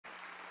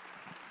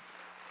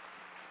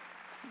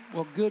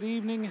Well, good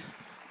evening.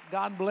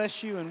 God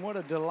bless you, and what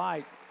a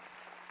delight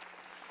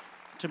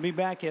to be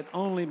back at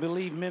Only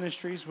Believe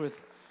Ministries with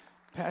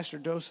Pastor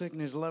Dosick and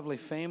his lovely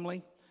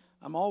family.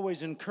 I'm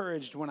always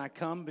encouraged when I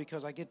come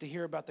because I get to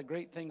hear about the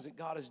great things that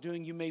God is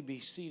doing. You may be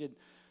seated.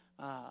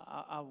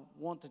 I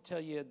want to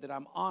tell you that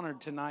I'm honored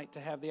tonight to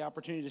have the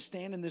opportunity to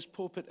stand in this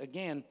pulpit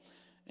again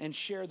and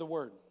share the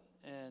Word.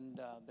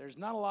 And there's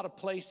not a lot of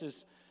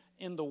places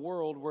in the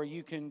world where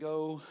you can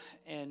go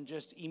and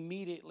just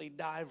immediately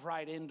dive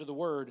right into the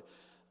Word.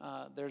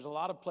 There's a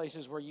lot of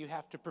places where you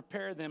have to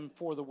prepare them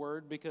for the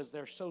Word because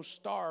they're so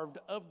starved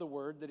of the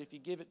Word that if you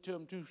give it to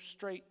them too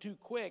straight, too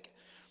quick,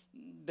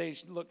 they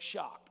look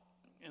shocked.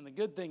 And the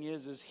good thing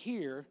is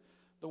here,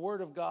 the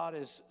Word of God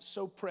is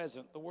so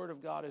present. The Word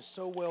of God is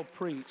so well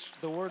preached.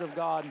 The Word of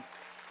God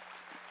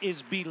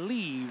is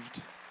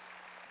believed.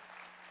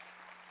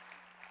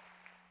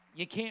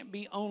 You can't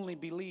be only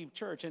believe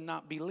church and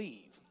not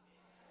believe.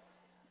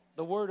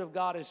 The Word of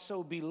God is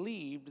so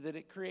believed that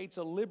it creates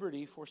a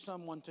liberty for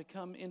someone to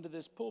come into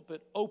this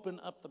pulpit, open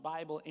up the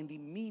Bible, and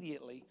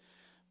immediately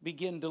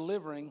begin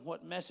delivering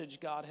what message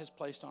God has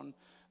placed on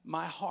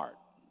my heart.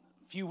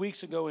 A few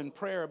weeks ago in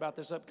prayer about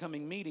this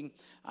upcoming meeting,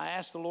 I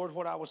asked the Lord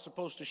what I was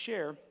supposed to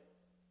share,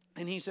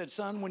 and He said,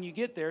 "Son, when you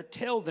get there,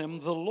 tell them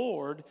the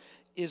Lord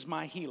is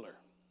my healer."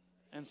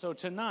 And so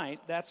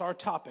tonight, that's our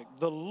topic.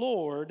 The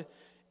Lord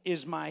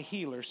is my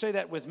healer. Say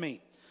that with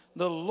me.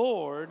 The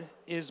Lord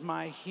is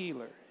my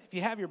healer. If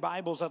you have your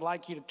Bibles, I'd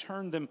like you to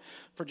turn them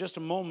for just a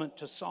moment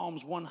to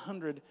Psalms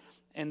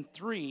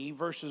 103,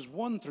 verses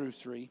 1 through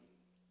 3.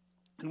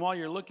 And while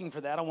you're looking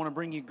for that, I want to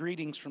bring you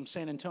greetings from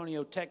San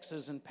Antonio,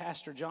 Texas, and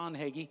Pastor John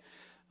Hagee.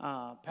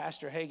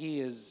 Pastor Hagee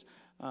is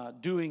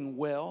doing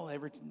well.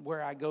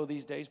 Everywhere I go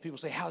these days, people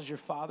say, "How's your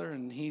father?"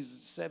 And he's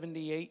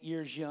 78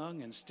 years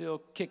young and still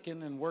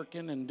kicking and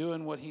working and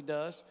doing what he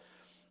does.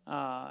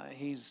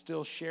 He's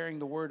still sharing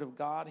the Word of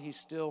God. He's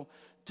still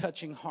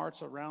touching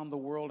hearts around the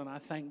world, and I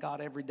thank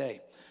God every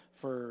day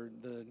for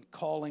the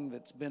calling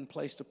that's been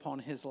placed upon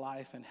his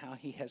life and how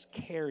he has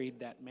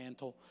carried that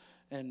mantle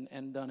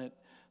and done it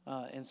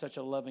in such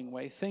a loving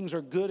way. Things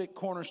are good at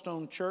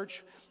Cornerstone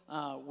Church.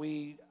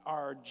 We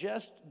are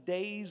just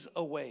days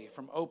away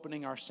from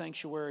opening our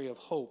Sanctuary of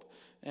Hope.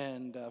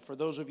 And for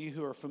those of you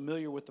who are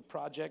familiar with the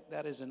project,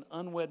 that is an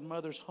unwed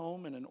mother's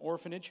home and an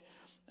orphanage.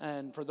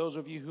 And for those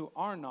of you who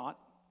are not,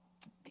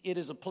 it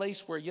is a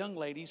place where young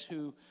ladies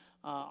who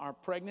are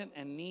pregnant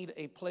and need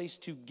a place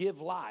to give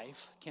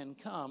life can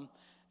come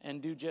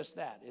and do just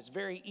that. It's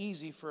very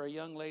easy for a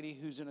young lady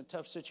who's in a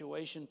tough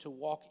situation to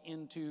walk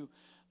into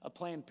a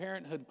Planned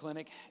Parenthood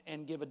clinic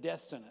and give a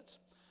death sentence.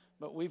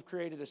 But we've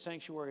created a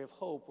Sanctuary of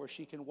Hope where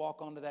she can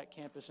walk onto that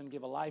campus and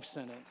give a life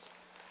sentence.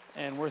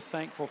 And we're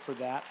thankful for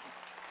that.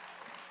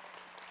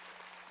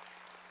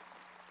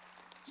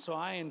 So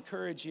I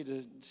encourage you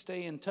to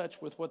stay in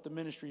touch with what the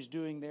ministry is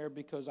doing there,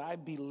 because I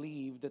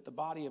believe that the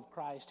body of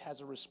Christ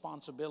has a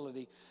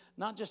responsibility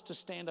not just to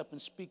stand up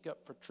and speak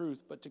up for truth,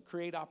 but to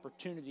create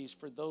opportunities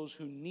for those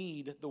who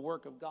need the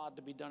work of God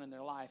to be done in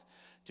their life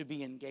to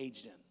be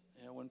engaged in.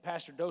 You know, when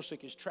Pastor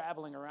Dosick is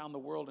traveling around the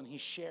world and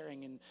he's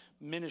sharing in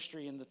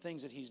ministry and the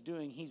things that he's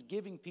doing, he's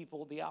giving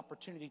people the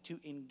opportunity to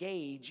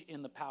engage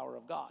in the power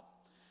of God.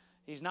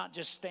 He's not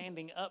just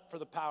standing up for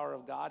the power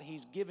of God.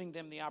 He's giving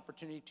them the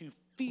opportunity to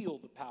feel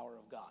the power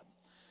of God.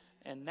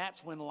 And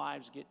that's when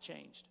lives get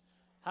changed.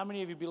 How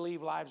many of you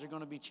believe lives are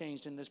going to be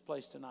changed in this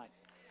place tonight?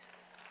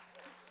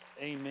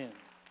 Amen.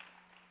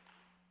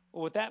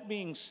 Well, with that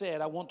being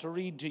said, I want to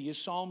read to you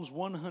Psalms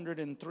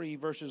 103,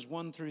 verses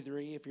 1 through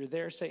 3. If you're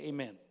there, say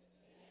amen.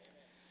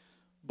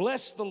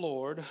 Bless the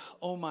Lord,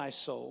 O my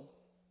soul,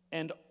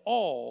 and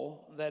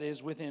all that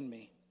is within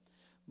me.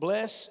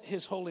 Bless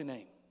his holy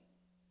name.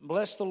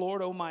 Bless the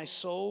Lord, O my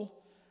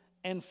soul,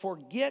 and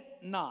forget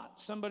not.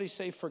 Somebody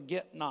say,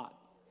 forget not.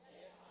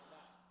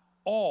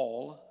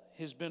 All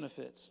his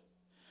benefits.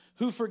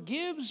 Who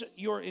forgives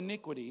your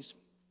iniquities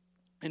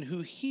and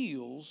who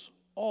heals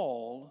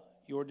all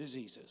your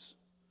diseases.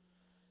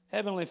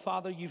 Heavenly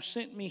Father, you've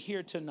sent me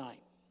here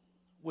tonight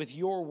with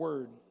your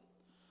word.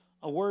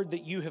 A word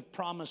that you have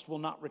promised will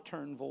not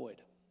return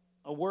void.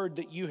 A word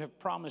that you have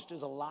promised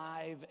is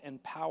alive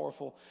and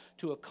powerful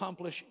to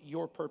accomplish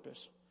your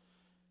purpose.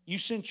 You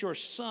sent your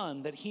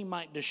Son that he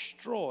might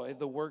destroy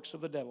the works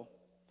of the devil.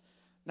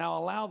 Now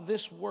allow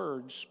this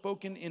word,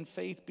 spoken in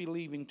faith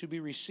believing, to be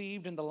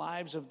received in the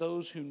lives of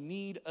those who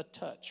need a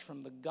touch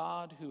from the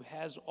God who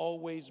has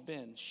always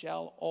been,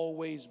 shall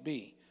always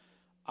be,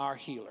 our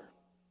healer.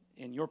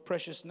 In your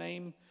precious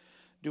name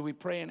do we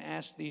pray and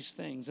ask these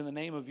things. In the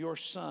name of your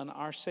Son,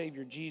 our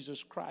Savior,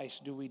 Jesus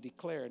Christ, do we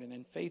declare it. And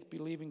in faith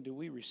believing do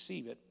we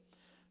receive it.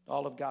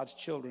 All of God's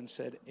children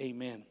said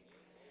amen.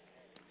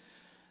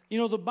 You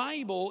know, the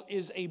Bible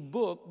is a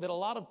book that a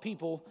lot of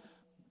people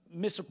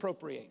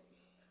misappropriate.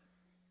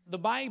 The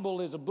Bible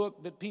is a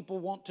book that people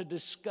want to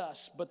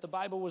discuss, but the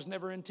Bible was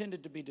never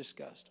intended to be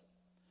discussed.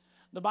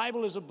 The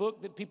Bible is a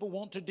book that people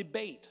want to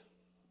debate,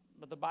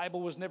 but the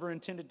Bible was never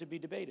intended to be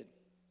debated.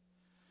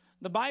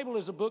 The Bible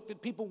is a book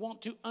that people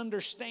want to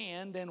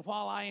understand, and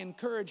while I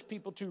encourage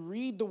people to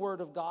read the Word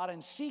of God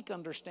and seek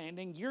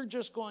understanding, you're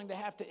just going to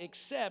have to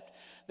accept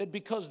that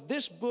because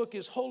this book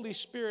is Holy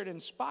Spirit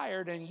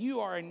inspired and you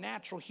are a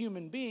natural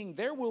human being,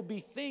 there will be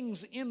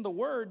things in the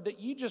Word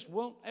that you just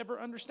won't ever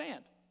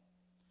understand.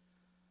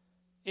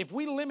 If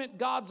we limit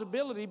God's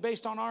ability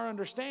based on our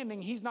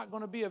understanding, He's not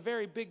going to be a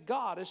very big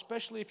God,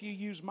 especially if you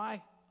use my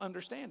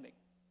understanding.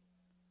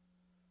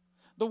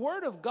 The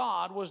Word of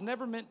God was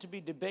never meant to be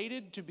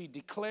debated, to be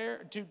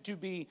declared, to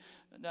be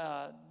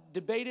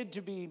debated,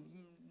 to be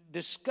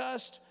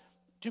discussed,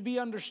 to be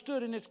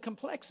understood in its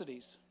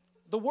complexities.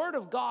 The Word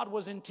of God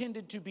was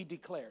intended to be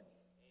declared.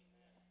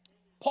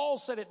 Paul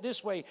said it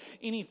this way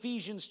in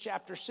Ephesians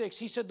chapter 6.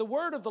 He said, the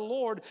Word of the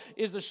Lord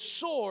is the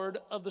sword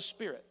of the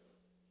Spirit.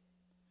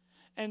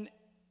 And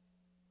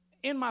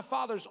in my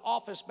father's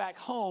office back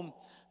home,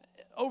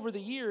 over the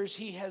years,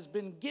 he has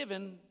been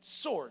given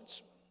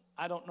swords.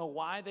 I don't know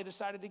why they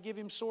decided to give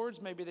him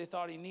swords. Maybe they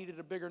thought he needed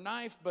a bigger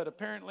knife, but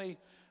apparently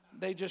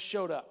they just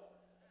showed up.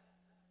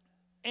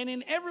 And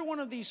in every one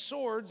of these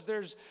swords,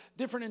 there's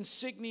different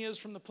insignias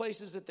from the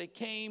places that they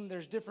came.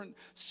 There's different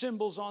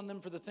symbols on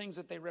them for the things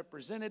that they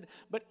represented.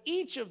 But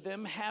each of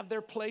them have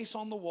their place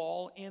on the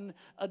wall in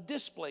a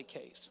display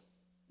case.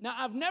 Now,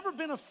 I've never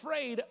been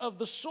afraid of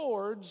the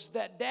swords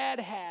that Dad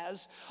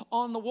has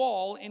on the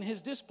wall in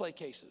his display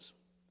cases.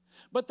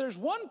 But there's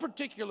one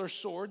particular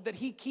sword that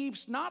he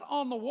keeps not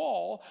on the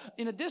wall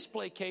in a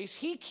display case.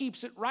 He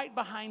keeps it right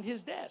behind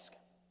his desk.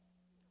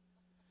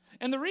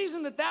 And the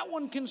reason that that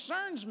one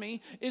concerns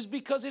me is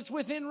because it's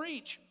within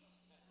reach.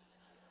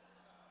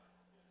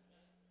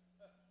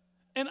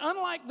 And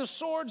unlike the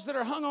swords that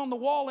are hung on the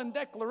wall in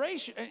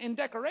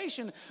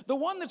decoration, the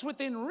one that's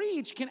within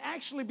reach can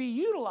actually be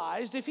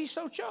utilized if he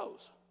so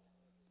chose.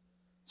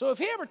 So if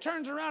he ever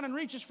turns around and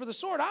reaches for the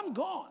sword, I'm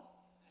gone.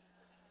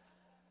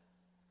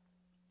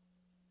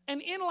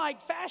 And in like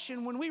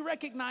fashion, when we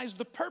recognize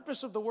the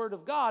purpose of the Word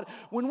of God,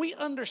 when we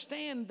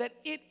understand that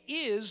it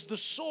is the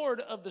sword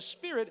of the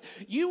Spirit,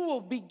 you will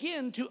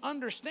begin to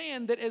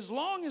understand that as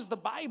long as the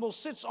Bible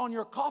sits on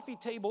your coffee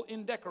table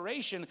in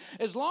decoration,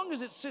 as long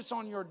as it sits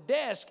on your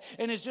desk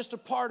and is just a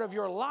part of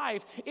your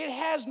life, it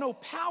has no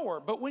power.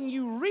 But when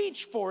you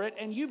reach for it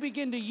and you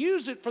begin to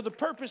use it for the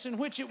purpose in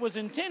which it was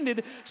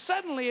intended,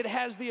 suddenly it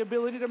has the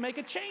ability to make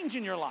a change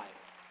in your life.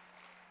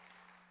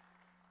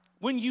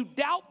 When you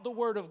doubt the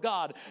Word of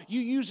God,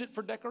 you use it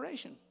for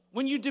decoration.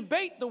 When you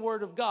debate the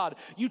Word of God,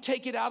 you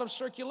take it out of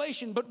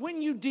circulation. But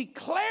when you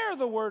declare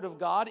the Word of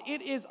God,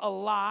 it is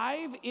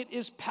alive, it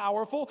is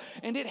powerful,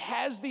 and it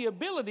has the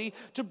ability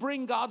to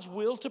bring God's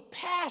will to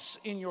pass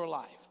in your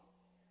life.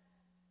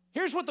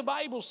 Here's what the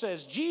Bible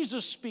says,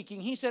 Jesus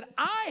speaking. He said,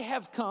 I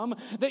have come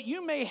that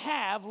you may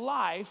have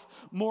life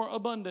more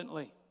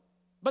abundantly.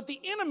 But the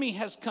enemy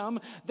has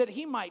come that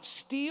he might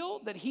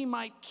steal, that he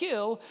might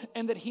kill,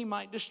 and that he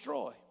might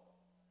destroy.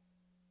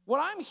 What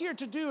I'm here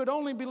to do at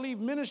Only Believe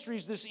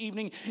Ministries this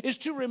evening is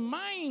to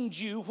remind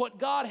you what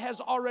God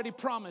has already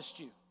promised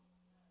you.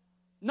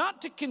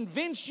 Not to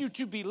convince you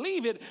to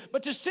believe it,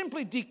 but to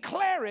simply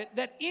declare it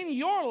that in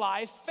your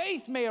life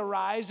faith may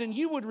arise and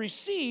you would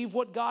receive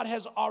what God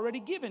has already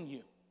given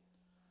you.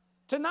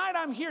 Tonight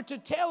I'm here to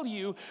tell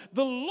you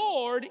the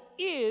Lord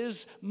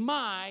is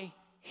my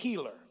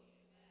healer.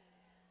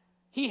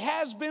 He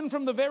has been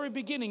from the very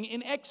beginning.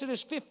 In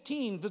Exodus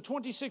 15, the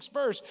 26th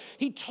verse,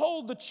 he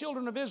told the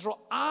children of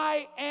Israel,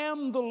 I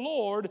am the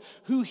Lord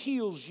who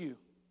heals you.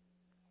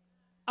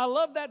 I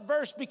love that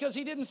verse because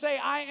he didn't say,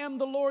 I am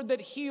the Lord that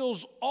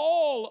heals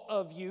all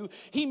of you.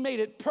 He made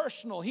it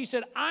personal. He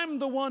said, I'm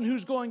the one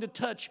who's going to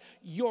touch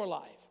your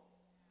life.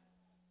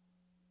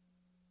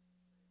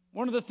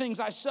 One of the things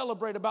I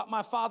celebrate about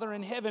my Father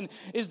in heaven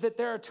is that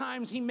there are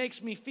times he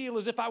makes me feel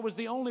as if I was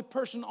the only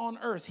person on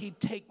earth he'd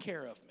take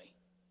care of me.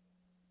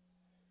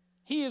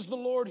 He is the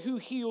Lord who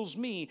heals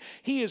me.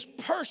 He is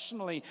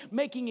personally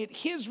making it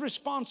his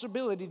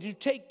responsibility to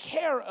take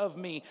care of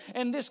me.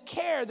 And this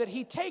care that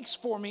he takes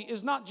for me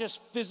is not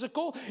just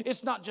physical.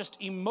 It's not just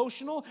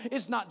emotional.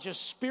 It's not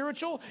just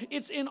spiritual.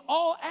 It's in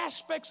all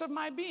aspects of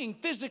my being,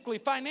 physically,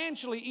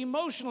 financially,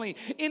 emotionally,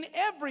 in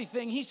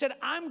everything. He said,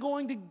 I'm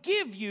going to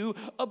give you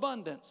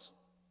abundance.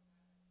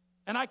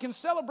 And I can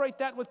celebrate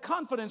that with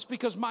confidence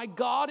because my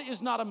God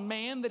is not a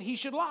man that he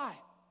should lie.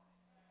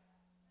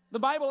 The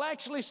Bible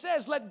actually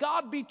says, let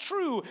God be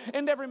true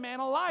and every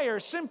man a liar.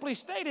 Simply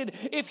stated,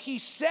 if he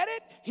said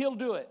it, he'll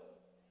do it.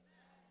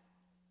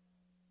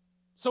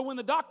 So when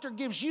the doctor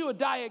gives you a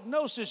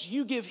diagnosis,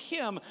 you give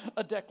him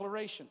a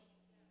declaration.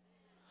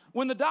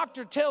 When the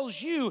doctor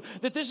tells you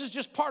that this is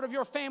just part of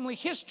your family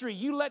history,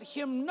 you let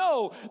him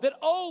know that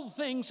old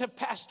things have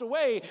passed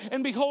away,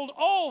 and behold,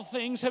 all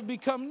things have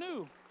become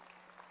new.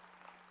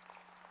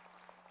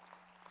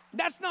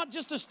 That's not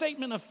just a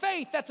statement of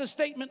faith, that's a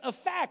statement of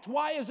fact.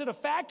 Why is it a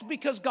fact?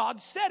 Because God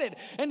said it.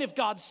 And if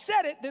God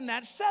said it, then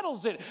that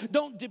settles it.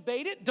 Don't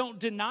debate it, don't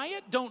deny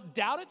it, don't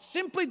doubt it,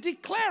 simply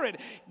declare it.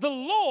 The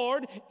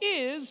Lord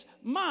is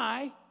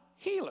my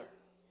healer.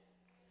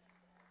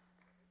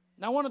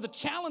 Now, one of the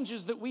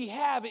challenges that we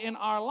have in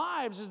our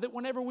lives is that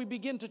whenever we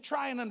begin to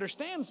try and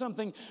understand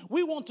something,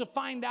 we want to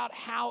find out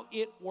how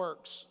it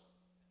works.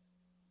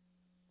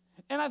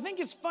 And I think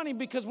it's funny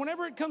because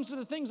whenever it comes to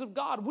the things of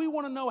God, we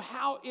want to know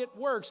how it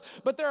works.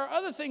 But there are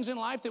other things in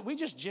life that we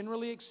just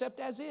generally accept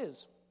as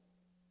is.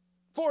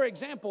 For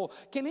example,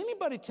 can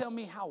anybody tell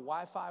me how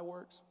Wi-Fi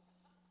works?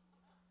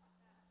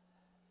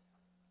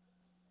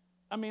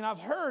 I mean, I've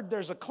heard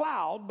there's a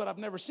cloud, but I've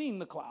never seen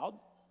the cloud.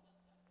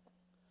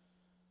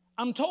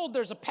 I'm told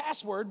there's a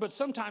password, but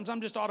sometimes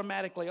I'm just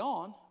automatically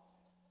on.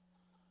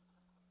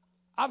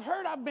 I've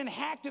heard I've been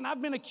hacked and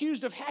I've been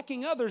accused of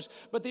hacking others,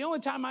 but the only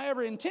time I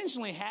ever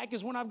intentionally hack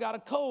is when I've got a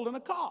cold and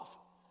a cough.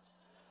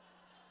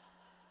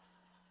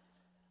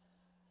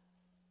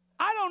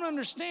 I don't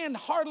understand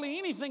hardly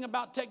anything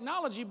about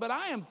technology, but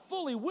I am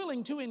fully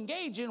willing to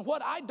engage in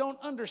what I don't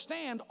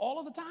understand all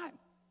of the time.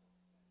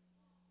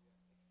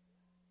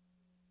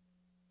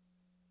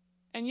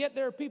 And yet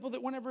there are people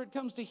that whenever it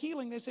comes to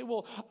healing, they say,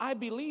 well, I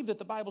believe that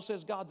the Bible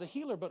says God's a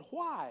healer, but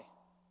why?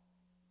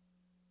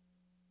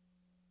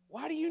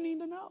 Why do you need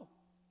to know?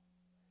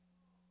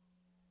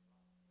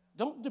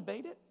 Don't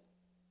debate it.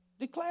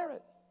 Declare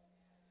it.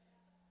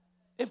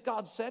 If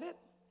God said it,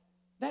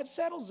 that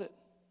settles it.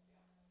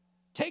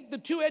 Take the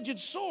two-edged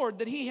sword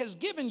that He has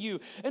given you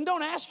and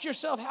don't ask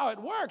yourself how it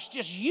works.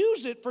 Just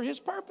use it for His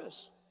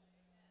purpose.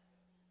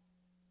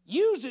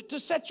 Use it to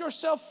set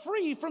yourself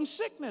free from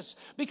sickness,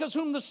 because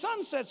whom the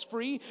Son sets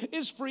free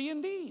is free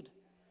indeed.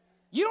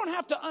 You don't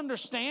have to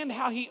understand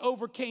how He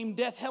overcame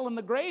death, hell, and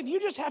the grave. You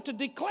just have to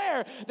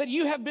declare that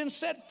you have been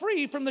set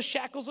free from the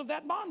shackles of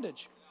that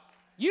bondage.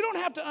 You don't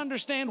have to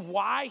understand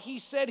why He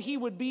said He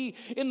would be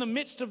in the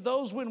midst of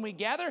those when we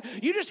gather.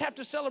 You just have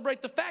to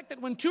celebrate the fact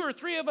that when 2 or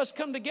 3 of us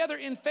come together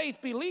in faith,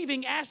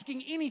 believing,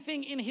 asking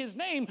anything in His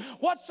name,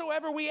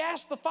 whatsoever we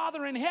ask the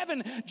Father in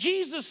heaven,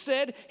 Jesus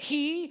said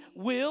He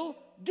will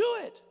do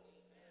it.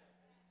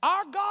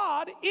 Our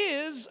God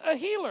is a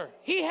healer.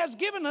 He has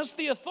given us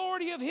the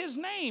authority of His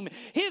name.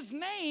 His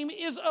name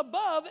is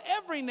above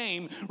every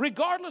name,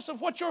 regardless of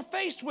what you're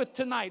faced with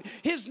tonight.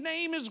 His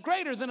name is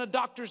greater than a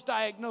doctor's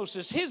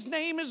diagnosis. His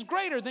name is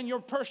greater than your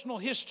personal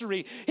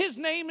history. His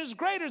name is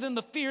greater than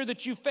the fear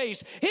that you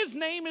face. His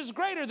name is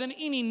greater than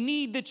any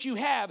need that you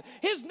have.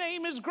 His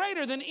name is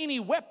greater than any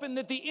weapon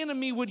that the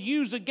enemy would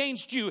use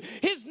against you.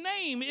 His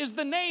name is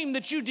the name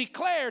that you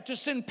declare to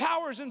send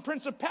powers and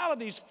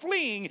principalities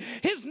fleeing.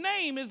 His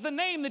name is the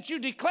name that you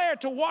declare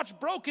to watch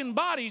broken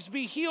bodies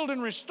be healed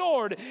and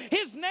restored.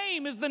 His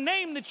name is the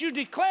name that you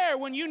declare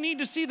when you need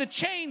to see the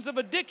chains of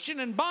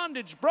addiction and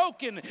bondage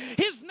broken.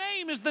 His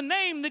name is the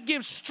name that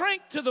gives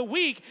strength to the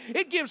weak.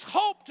 It gives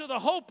hope to the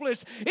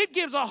hopeless. It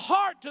gives a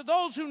heart to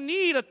those who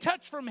need a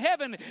touch from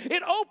heaven.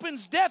 It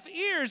opens deaf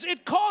ears.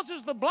 It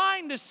causes the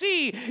blind to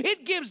see.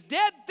 It gives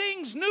dead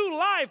things new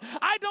life.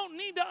 I don't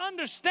need to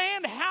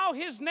understand how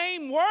His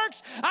name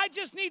works. I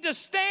just need to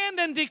stand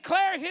and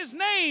declare His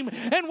name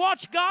and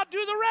watch God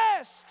do the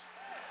rest.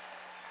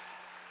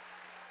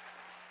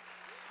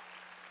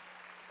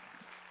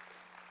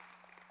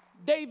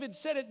 David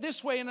said it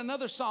this way in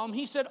another psalm.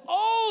 He said,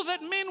 oh,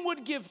 that men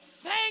would give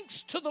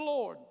thanks to the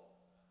Lord.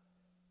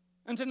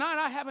 And tonight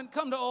I haven't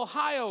come to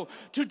Ohio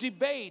to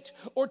debate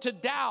or to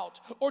doubt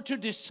or to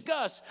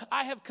discuss.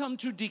 I have come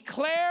to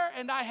declare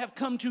and I have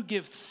come to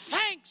give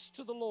thanks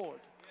to the Lord.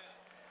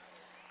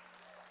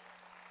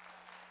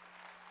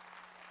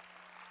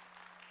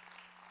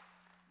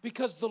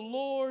 Because the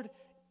Lord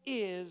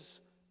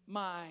is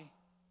my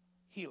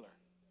healer.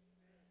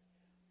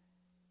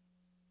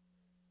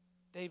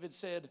 David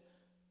said,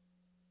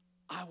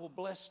 I will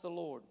bless the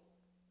Lord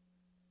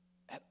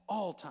at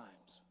all times.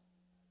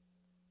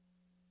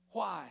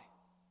 Why?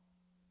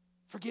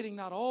 Forgetting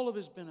not all of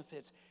His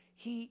benefits.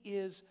 He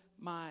is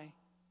my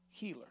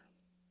healer.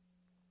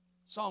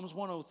 Psalms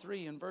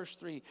 103 and verse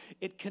 3,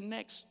 it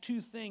connects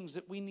 2 things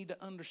that we need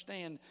to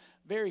understand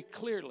very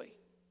clearly.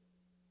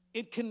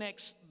 It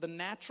connects the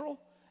natural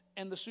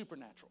and the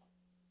supernatural.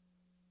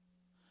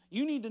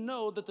 You need to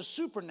know that the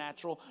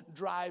supernatural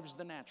drives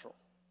the natural.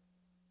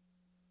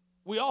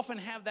 We often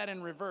have that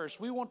in reverse.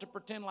 We want to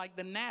pretend like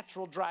the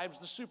natural drives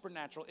the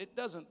supernatural. It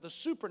doesn't. The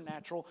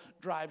supernatural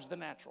drives the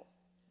natural.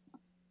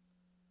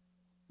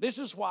 This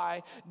is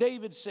why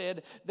David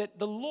said that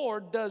the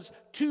Lord does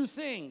 2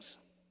 things.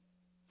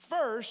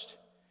 First,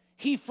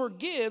 He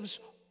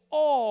forgives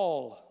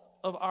all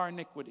of our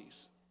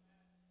iniquities.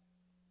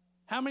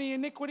 How many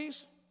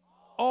iniquities?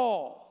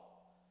 All.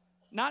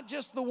 Not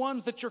just the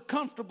ones that you're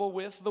comfortable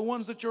with, the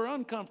ones that you're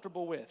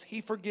uncomfortable with. He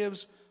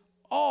forgives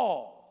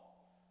all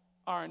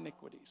our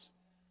iniquities.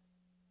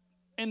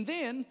 And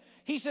then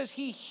He says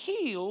He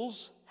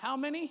heals how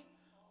many?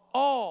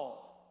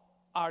 All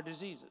our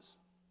diseases.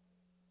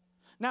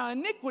 Now,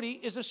 iniquity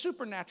is a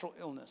supernatural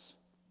illness.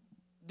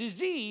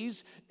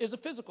 Disease is a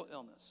physical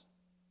illness.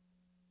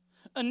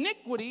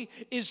 Iniquity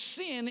is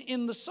sin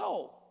in the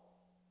soul.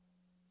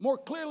 More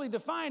clearly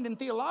defined in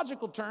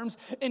theological terms,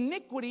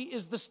 iniquity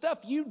is the stuff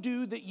you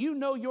do that you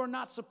know you're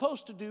not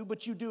supposed to do,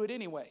 but you do it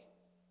anyway.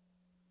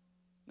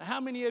 Now, how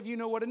many of you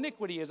know what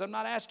iniquity is? I'm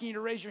not asking you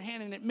to raise your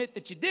hand and admit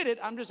that you did it.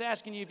 I'm just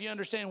asking you if you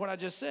understand what I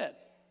just said.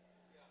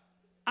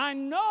 I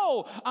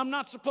know I'm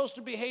not supposed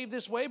to behave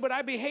this way, but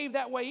I behave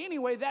that way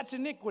anyway. That's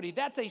iniquity.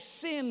 That's a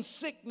sin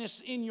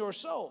sickness in your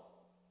soul.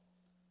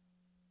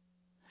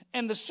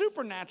 And the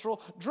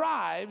supernatural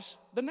drives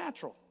the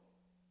natural.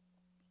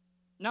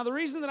 Now, the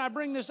reason that I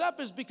bring this up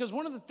is because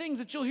one of the things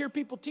that you'll hear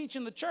people teach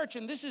in the church,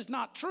 and this is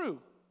not true,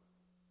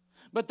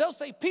 but they'll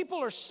say people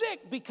are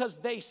sick because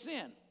they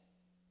sin.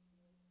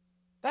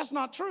 That's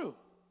not true.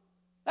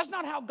 That's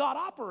not how God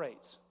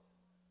operates.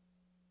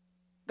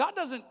 God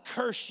doesn't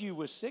curse you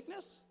with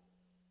sickness.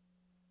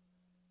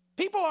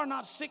 People are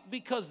not sick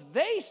because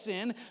they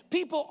sin.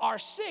 People are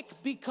sick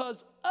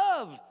because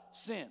of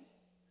sin.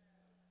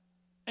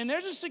 And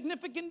there's a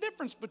significant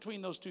difference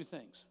between those two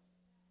things.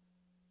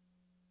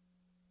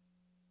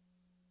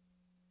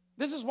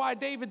 This is why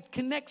David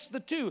connects the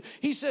two.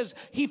 He says,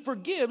 he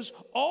forgives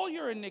all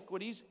your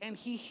iniquities and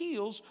he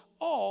heals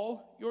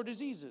all your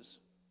diseases.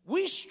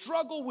 We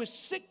struggle with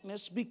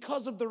sickness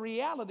because of the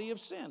reality of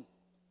sin.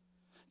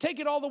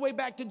 Take it all the way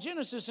back to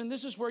Genesis, and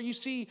this is where you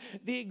see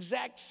the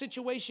exact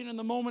situation in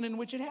the moment in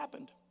which it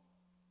happened.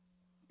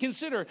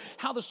 Consider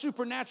how the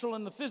supernatural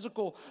and the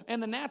physical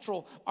and the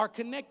natural are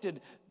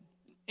connected.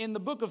 In the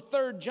book of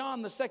 3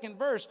 John, the 2nd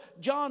verse,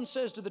 John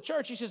says to the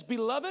church, he says,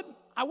 "Beloved,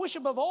 I wish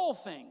above all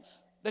things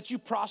that you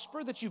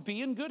prosper, that you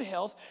be in good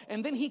health."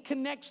 And then he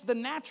connects the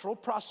natural,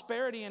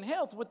 prosperity and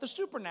health, with the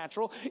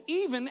supernatural,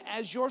 even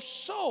as your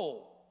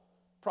soul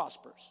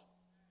prospers.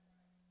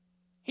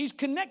 He's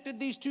connected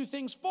these two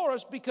things for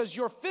us because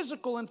your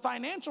physical and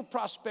financial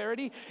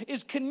prosperity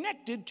is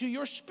connected to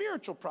your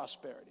spiritual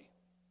prosperity.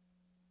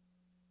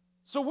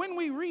 So when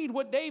we read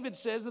what David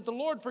says, that the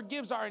Lord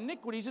forgives our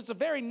iniquities, it's a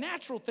very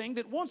natural thing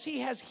that once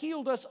he has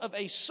healed us of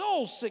a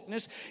soul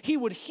sickness, he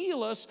would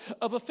heal us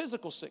of a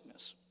physical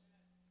sickness.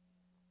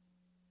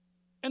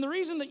 And the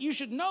reason that you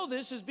should know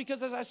this is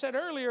because, as I said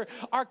earlier,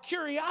 our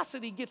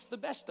curiosity gets the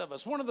best of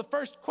us. One of the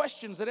first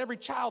questions that every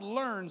child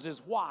learns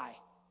is why.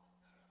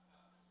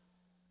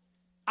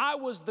 I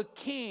was the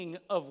king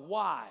of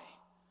why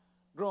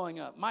growing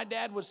up. My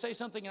dad would say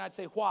something and I'd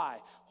say, why?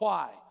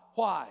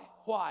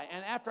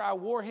 And after I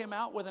wore him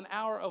out with an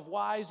hour of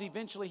whys,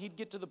 eventually he'd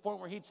get to the point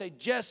where he'd say,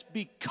 just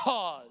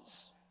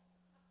because.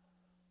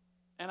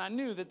 And I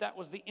knew that that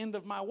was the end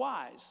of my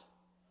whys.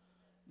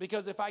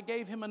 Because if I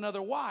gave him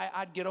another why,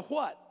 I'd get a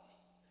what?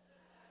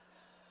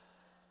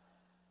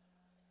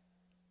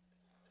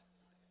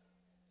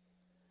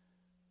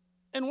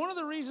 And one of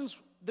the reasons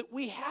that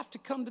we have to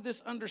come to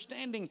this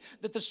understanding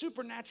that the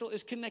supernatural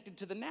is connected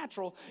to the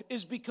natural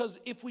is because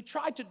if we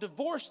try to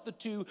divorce the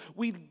two,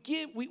 we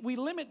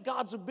limit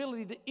God's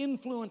ability to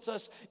influence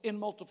us in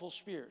multiple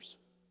spheres.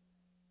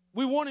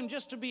 We want him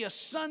just to be a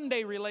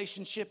Sunday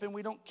relationship, and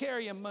we don't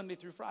carry him Monday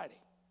through Friday.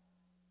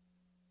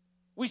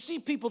 We see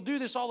people do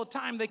this all the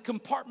time. They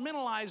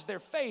compartmentalize their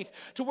faith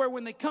to where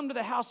when they come to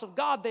the house of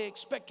God, they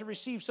expect to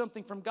receive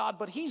something from God.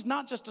 But he's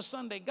not just a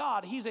Sunday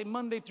God. He's a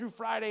Monday through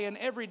Friday and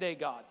everyday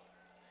God.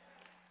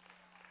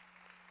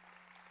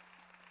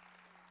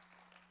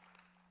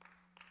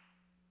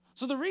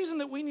 So the reason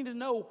that we need to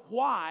know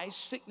why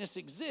sickness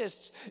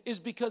exists is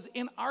because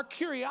in our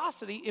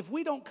curiosity, if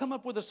we don't come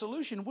up with a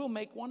solution, we'll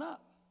make one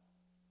up.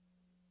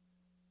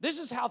 This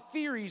is how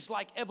theories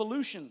like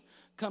evolution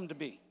come to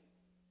be.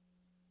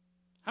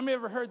 How many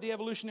ever heard the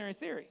evolutionary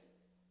theory?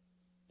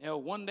 You know,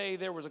 one day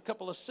there was a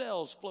couple of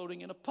cells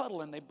floating in a puddle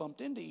and they bumped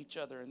into each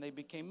other and they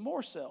became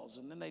more cells,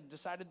 and then they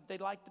decided they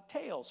liked the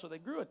tail, so they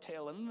grew a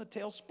tail, and then the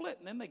tail split,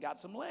 and then they got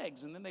some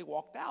legs, and then they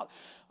walked out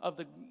of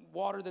the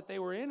water that they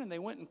were in and they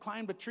went and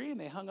climbed a tree and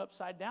they hung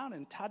upside down,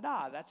 and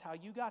ta-da, that's how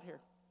you got here.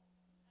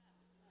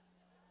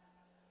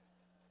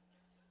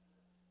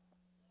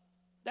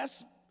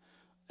 That's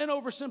an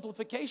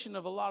oversimplification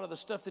of a lot of the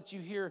stuff that you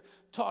hear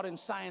taught in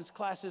science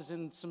classes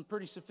in some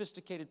pretty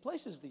sophisticated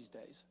places these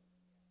days.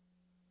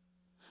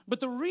 But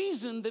the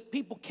reason that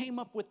people came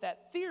up with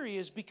that theory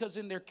is because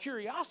in their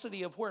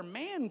curiosity of where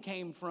man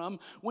came from,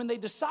 when they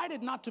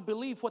decided not to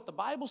believe what the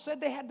Bible said,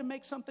 they had to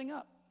make something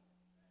up.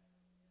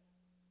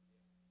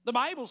 The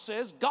Bible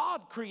says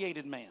God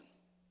created man.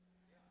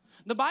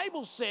 The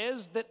Bible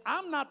says that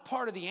I'm not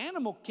part of the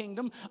animal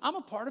kingdom, I'm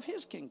a part of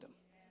his kingdom.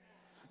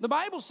 The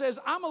Bible says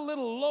I'm a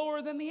little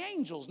lower than the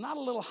angels, not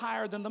a little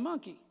higher than the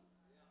monkey.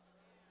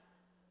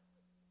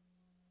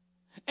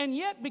 And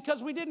yet,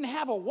 because we didn't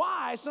have a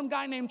why, some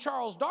guy named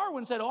Charles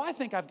Darwin said, I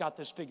think I've got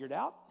this figured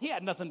out. He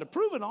had nothing to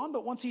prove it on,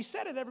 but once he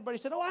said it, everybody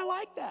said, I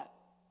like that.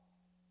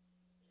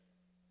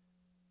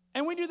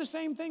 And we do the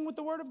same thing with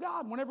the Word of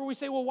God. Whenever we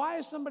say, why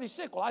is somebody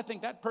sick? I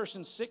think that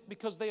person's sick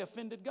because they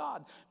offended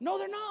God. No,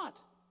 they're not.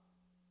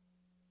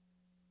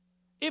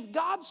 If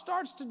God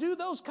starts to do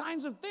those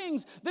kinds of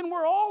things, then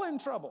we're all in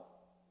trouble.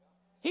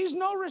 He's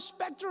no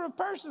respecter of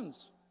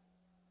persons.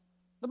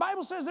 The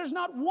Bible says there's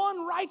not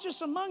one righteous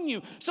among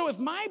you. So if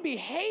my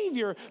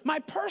behavior, my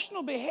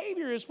personal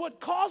behavior is what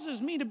causes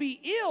me to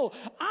be ill,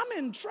 I'm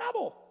in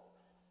trouble.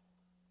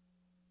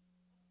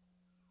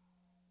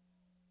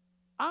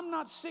 I'm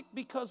not sick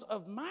because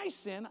of my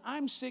sin.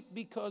 I'm sick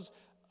because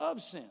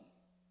of sin.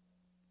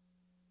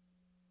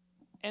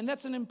 And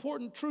that's an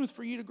important truth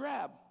for you to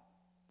grab.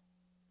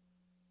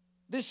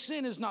 This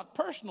sin is not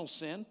personal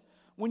sin.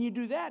 When you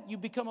do that, you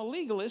become a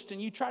legalist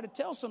and you try to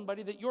tell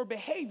somebody that your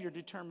behavior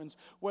determines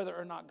whether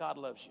or not God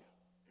loves you.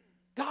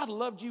 God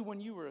loved you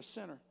when you were a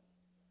sinner.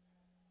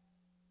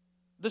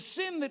 The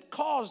sin that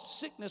caused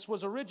sickness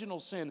was original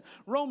sin.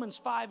 Romans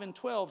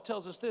 5:12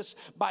 tells us this: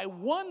 by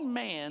one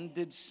man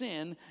did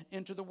sin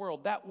enter the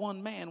world. That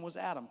one man was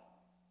Adam.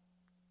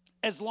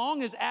 As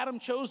long as Adam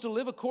chose to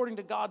live according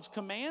to God's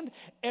command,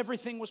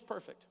 everything was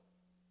perfect.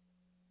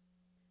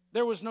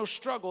 There was no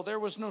struggle, there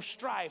was no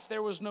strife,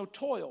 there was no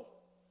toil.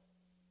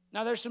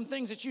 Now, there's some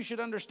things that you should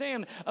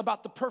understand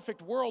about the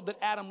perfect world that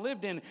Adam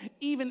lived in.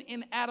 Even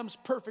in Adam's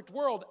perfect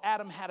world,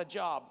 Adam had a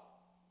job.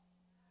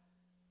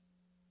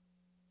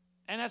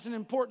 And that's an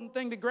important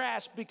thing to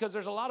grasp, because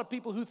there's a lot of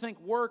people who think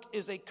work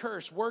is a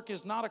curse. Work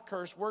is not a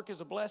curse. Work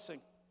is a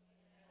blessing.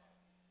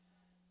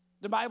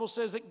 The Bible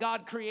says that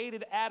God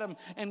created Adam,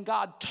 and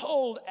God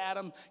told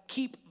Adam,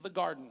 keep the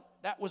garden.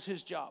 That was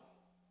his job.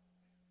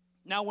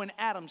 Now, when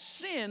Adam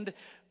sinned,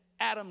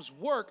 Adam's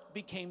work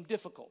became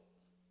difficult.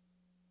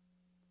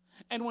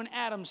 And when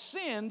Adam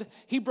sinned,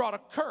 he brought a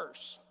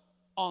curse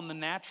on the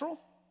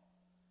natural.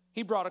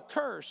 He brought a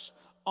curse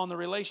on the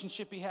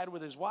relationship he had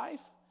with his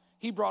wife.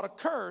 He brought a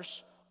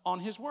curse on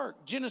his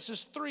work.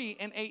 Genesis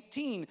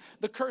 3:18,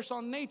 the curse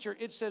on nature,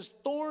 it says,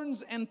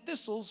 thorns and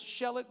thistles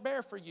shall it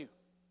bear for you.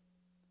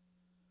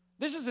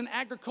 This is an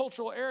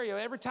agricultural area.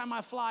 Every time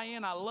I fly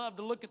in, I love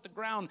to look at the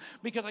ground,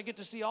 because I get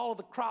to see all of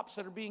the crops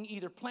that are being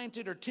either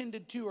planted or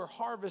tended to or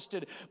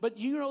harvested. But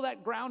you know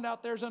that ground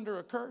out there is under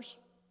a curse?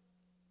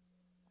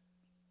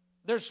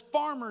 There's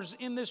farmers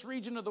in this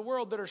region of the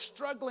world that are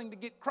struggling to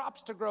get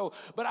crops to grow.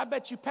 But I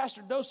bet you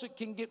Pastor Dosick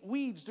can get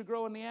weeds to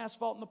grow in the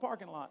asphalt in the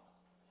parking lot.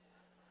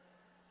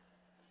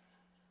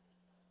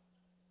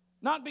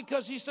 Not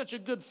because he's such a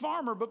good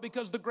farmer, but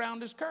because the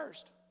ground is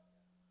cursed.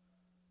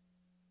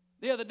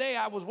 The other day,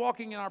 I was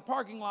walking in our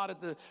parking lot at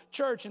the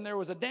church, and there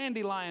was a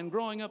dandelion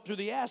growing up through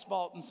the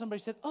asphalt, and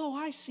somebody said, oh,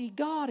 I see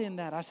God in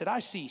that. I said, I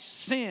see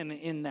sin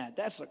in that.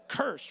 That's a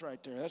curse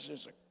right there. That's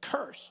just a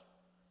curse.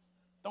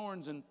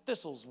 Thorns and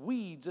thistles,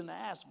 weeds in the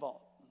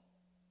asphalt.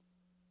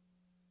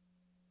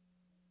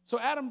 So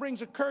Adam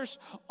brings a curse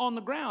on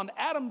the ground.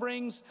 Adam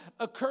brings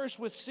a curse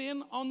with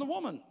sin on the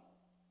woman.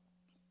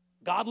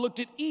 God looked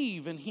at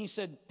Eve and he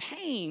said,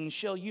 pain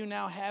shall you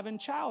now have in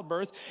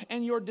childbirth,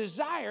 and your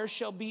desire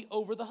shall be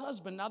over the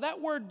husband. Now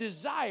that word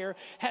desire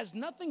has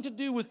nothing to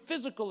do with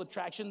physical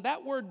attraction.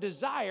 That word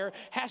desire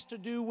has to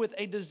do with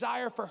a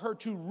desire for her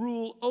to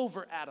rule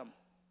over Adam.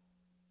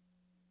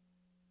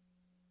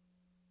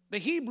 The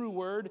Hebrew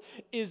word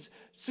is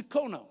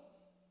sikono,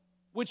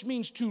 which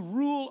means to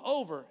rule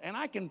over. And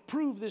I can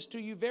prove this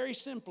to you very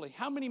simply.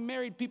 How many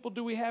married people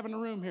do we have in the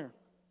room here?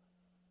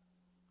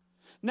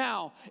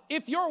 Now,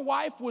 if your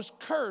wife was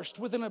cursed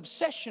with an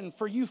obsession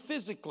for you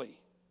physically,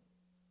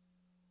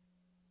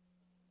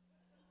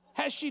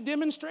 has she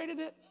demonstrated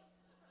it?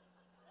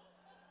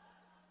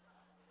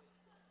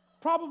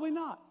 Probably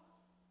not.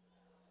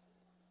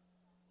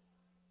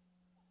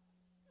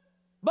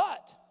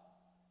 But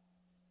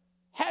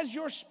has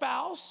your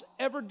spouse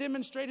ever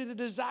demonstrated a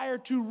desire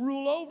to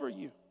rule over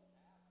you?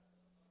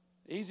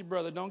 Easy,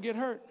 brother, don't get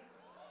hurt.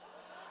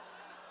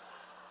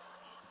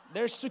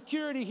 There's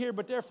security here,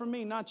 but they're for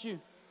me, not you.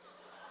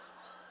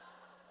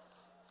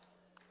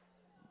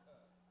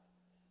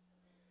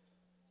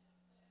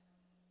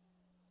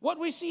 What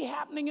we see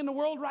happening in the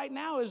world right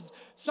now is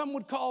some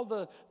would call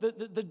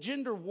the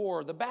gender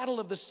war, the battle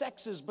of the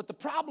sexes. But the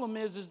problem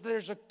is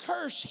there's a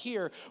curse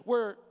here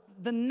where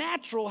the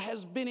natural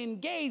has been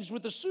engaged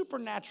with the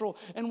supernatural.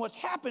 And what's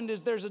happened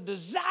is there's a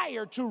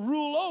desire to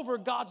rule over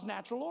God's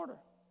natural order.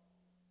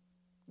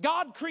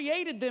 God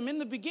created them in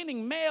the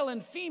beginning, male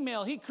and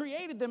female. He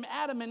created them,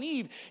 Adam and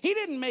Eve. He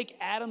didn't make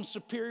Adam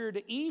superior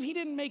to Eve. He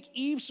didn't make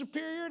Eve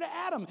superior to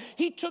Adam.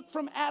 He took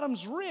from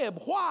Adam's rib.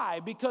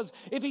 Why? Because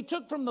if he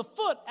took from the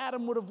foot,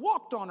 Adam would have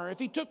walked on her. If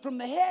he took from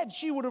the head,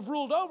 she would have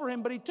ruled over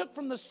him. But he took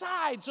from the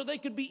side so they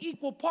could be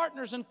equal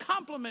partners and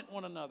complement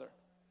one another.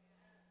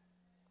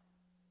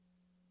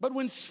 But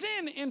when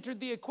sin entered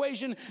the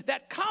equation,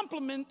 that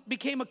complement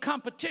became a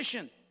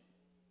competition.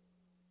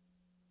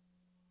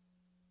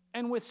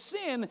 And with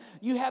sin,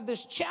 you have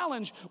this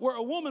challenge where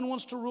a woman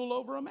wants to rule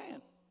over a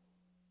man.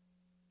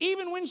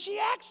 Even when she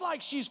acts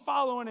like she's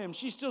following him,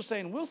 she's still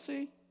saying, we'll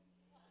see.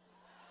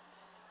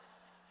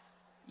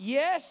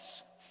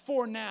 Yes,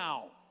 for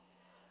now.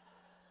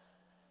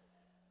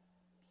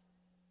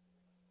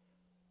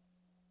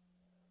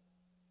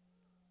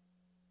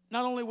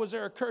 Not only was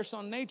there a curse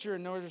on nature,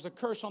 and there's a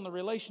curse on the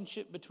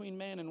relationship between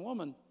man and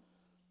woman,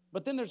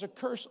 but then there's a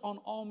curse on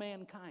all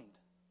mankind.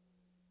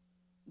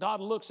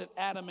 God looks at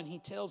Adam and he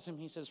tells him,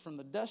 he says, from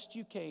the dust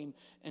you came,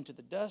 and to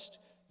the dust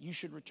you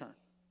should return.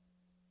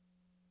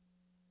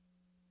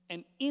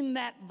 And in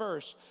that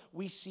verse,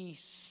 we see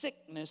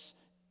sickness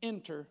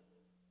enter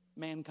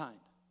mankind.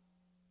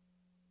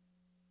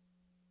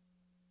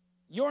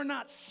 You're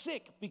not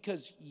sick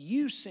because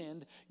you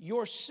sinned.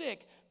 You're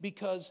sick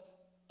because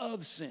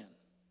of sin.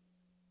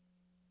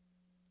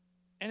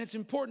 And it's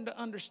important to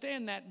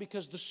understand that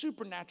because the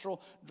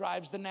supernatural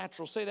drives the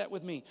natural. Say that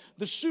with me.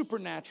 The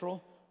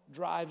supernatural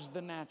drives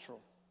the natural.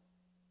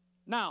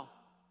 Now,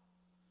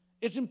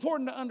 it's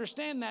important to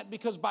understand that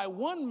because by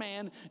one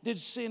man did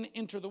sin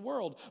enter the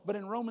world. But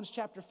in Romans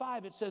chapter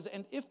 5 it says,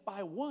 and if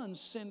by one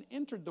sin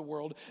entered the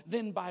world,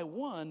 then by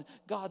one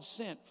God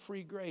sent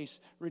free grace,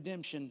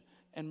 redemption,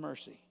 and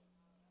mercy.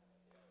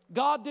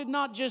 God did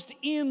not just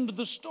end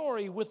the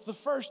story with the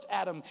first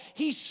Adam.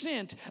 He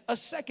sent a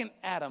second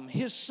Adam,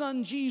 his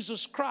son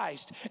Jesus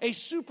Christ, a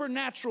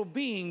supernatural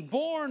being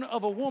born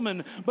of a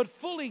woman, but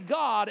fully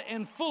God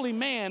and fully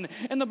man.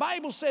 And the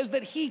Bible says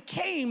that he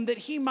came that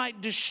he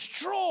might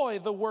destroy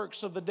the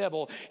works of the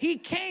devil. He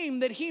came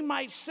that he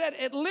might set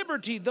at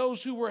liberty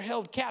those who were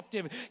held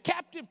captive.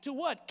 Captive to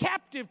what?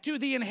 Captive to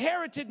the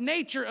inherited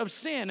nature of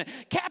sin.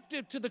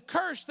 Captive to the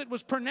curse that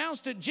was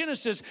pronounced at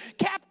Genesis.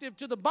 Captive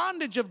to the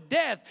bondage of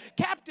death.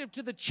 Captive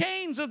to the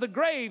chains of the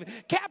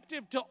grave,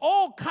 captive to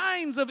all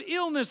kinds of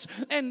illness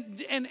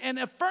and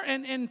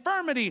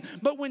infirmity.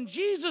 But when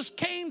Jesus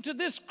came to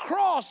this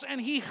cross and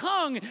he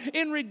hung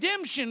in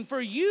redemption for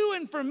you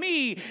and for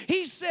me,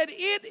 he said,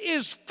 it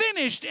is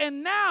finished.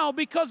 And now,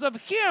 because of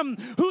him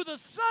who the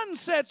Son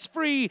sets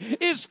free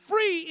is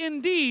free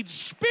indeed.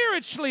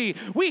 Spiritually,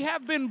 we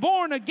have been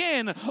born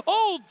again.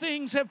 Old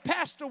things have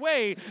passed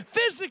away.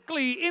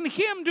 Physically, in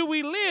him do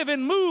we live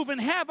and move and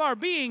have our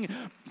being.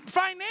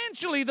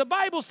 Financially, the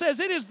Bible says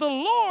it is the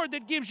Lord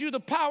that gives you the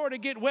power to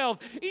get wealth.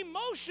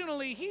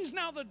 Emotionally, he's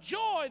now the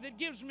joy that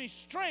gives me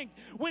strength.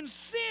 When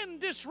sin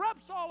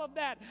disrupts all of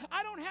that,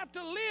 I don't have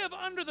to live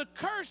under the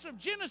curse of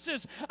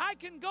Genesis. I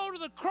can go to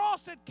the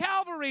cross at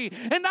Calvary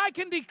and I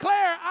can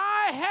declare,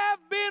 I have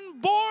been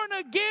born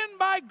again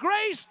by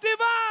grace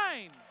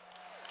divine.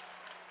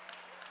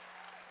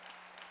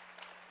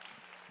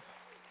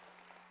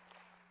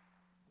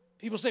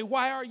 People say,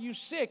 why are you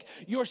sick?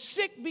 You're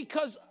sick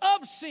because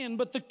of sin,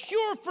 but the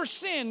cure for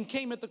sin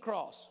came at the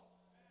cross.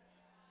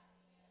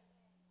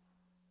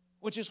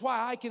 Which is why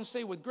I can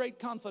say with great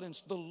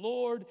confidence, the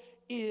Lord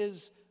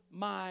is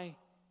my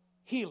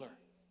healer.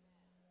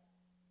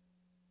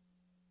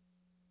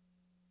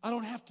 I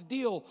don't have to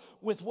deal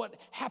with what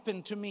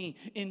happened to me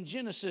in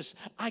Genesis.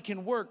 I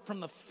can work from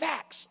the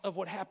facts of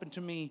what happened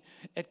to me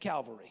at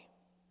Calvary.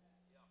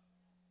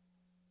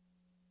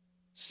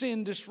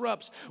 Sin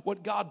disrupts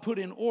what God put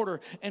in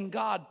order, and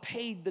God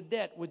paid the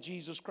debt with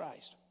Jesus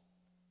Christ.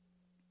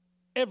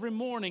 Every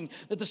morning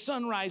that the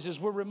sun rises,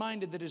 we're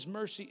reminded that his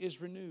mercy is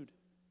renewed.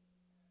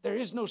 There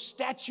is no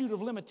statute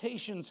of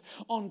limitations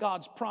on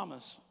God's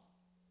promise.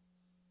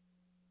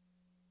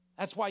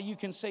 That's why you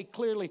can say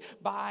clearly,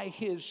 by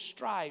his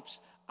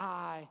stripes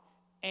I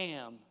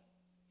am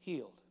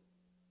healed.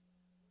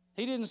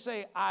 He didn't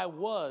say I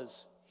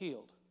was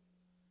healed.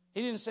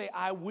 He didn't say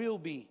I will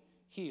be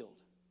healed.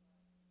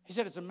 He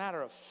said, it's a matter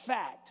of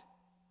fact,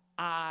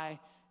 I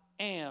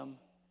am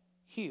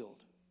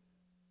healed.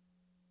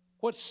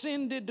 What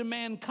sin did to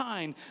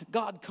mankind,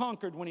 God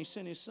conquered when he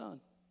sent his son.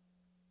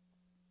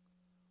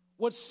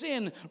 What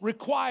sin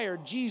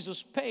required,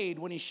 Jesus paid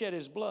when he shed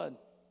his blood.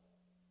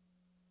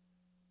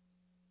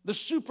 The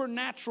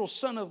supernatural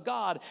Son of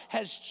God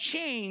has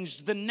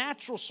changed the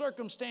natural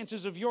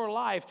circumstances of your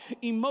life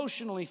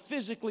emotionally,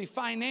 physically,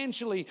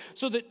 financially,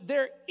 so that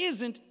there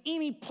isn't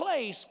any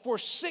place for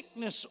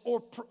sickness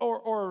or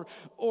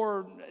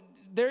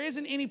there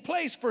isn't any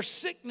place for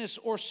sickness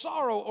or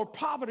sorrow or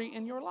poverty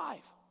in your life.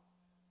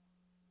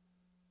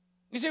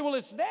 You say, well,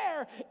 it's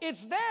there.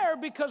 It's there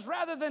because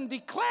rather than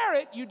declare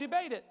it, you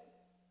debate it.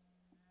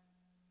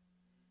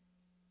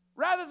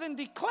 Rather than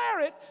declare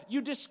it,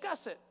 you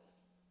discuss it.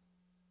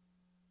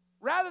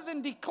 Rather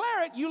than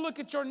declare it, you look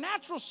at your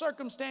natural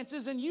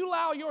circumstances and you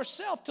allow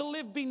yourself to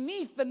live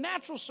beneath the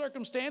natural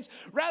circumstance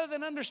rather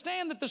than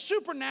understand that the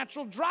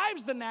supernatural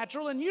drives the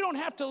natural and you don't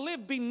have to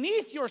live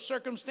beneath your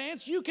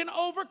circumstance. You can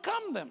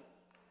overcome them.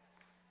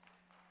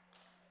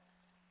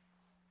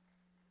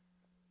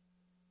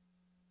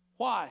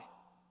 Why?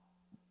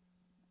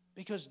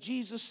 Because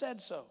Jesus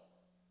said so.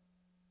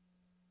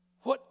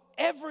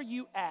 Whatever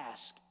you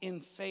ask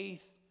in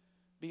faith,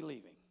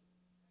 believing.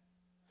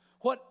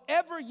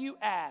 Whatever you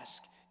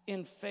ask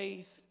in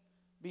faith,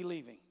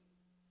 believing.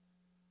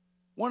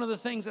 One of the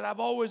things that I've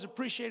always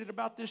appreciated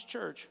about this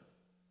church,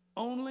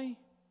 only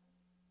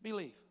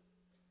believe.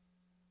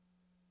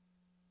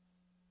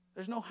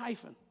 There's no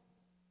hyphen.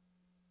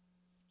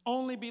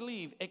 Only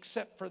believe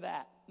except for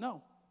that.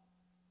 No.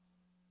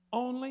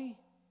 Only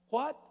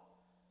what?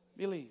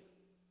 Believe.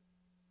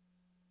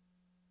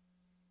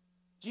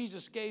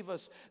 Jesus gave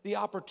us the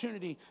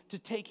opportunity to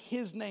take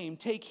his name,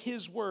 take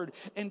his word,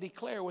 and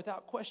declare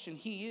without question,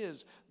 he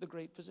is the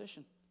great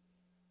physician.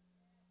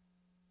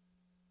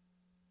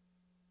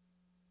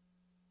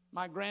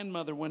 My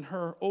grandmother, when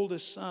her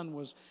oldest son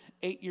was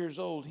 8 years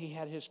old, he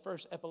had his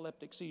first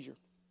epileptic seizure.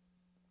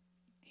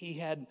 He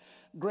had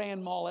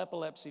grand mal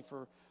epilepsy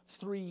for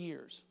 3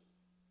 years.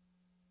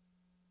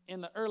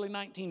 in the early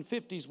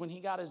 1950s when he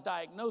got his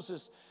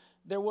diagnosis,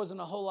 there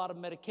wasn't a whole lot of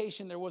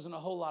medication, there wasn't a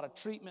whole lot of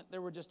treatment,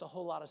 there were just a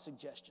whole lot of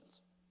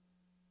suggestions.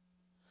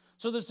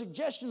 So the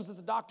suggestions that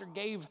the doctor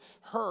gave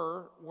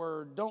her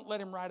were, don't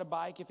let him ride a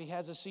bike. If he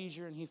has a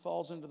seizure and he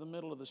falls into the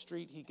middle of the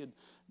street, he could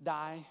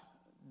die.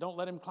 Don't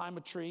let him climb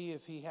a tree.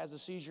 If he has a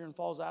seizure and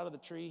falls out of the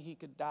tree, he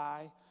could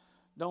die.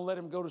 Don't let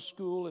him go to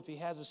school. If he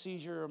has a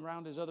seizure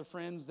around his other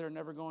friends, they're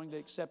never going to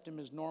accept him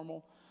as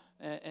normal.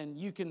 And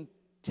you can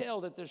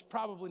tell that there's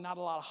probably not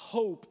a lot of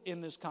hope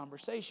in this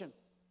conversation.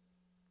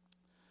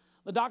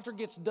 The doctor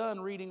gets done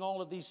reading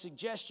all of these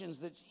suggestions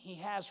that he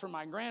has for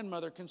my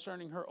grandmother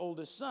concerning her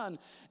oldest son,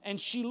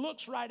 and she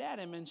looks right at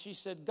him and she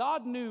said,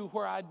 God knew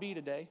where I'd be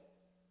today,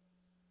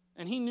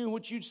 and he knew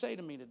what you'd say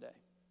to me today.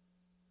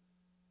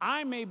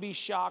 I may be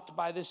shocked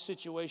by this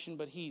situation,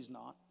 but he's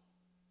not.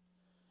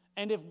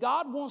 And if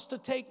God wants to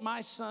take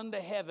my son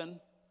to heaven,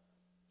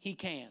 he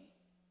can.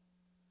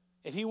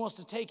 If he wants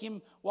to take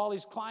him while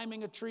he's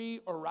climbing a tree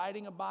or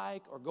riding a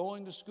bike or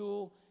going to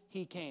school,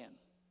 he can.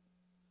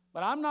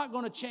 But I'm not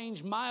going to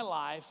change my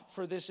life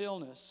for this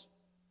illness.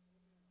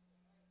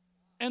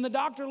 And the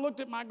doctor looked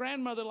at my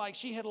grandmother like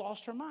she had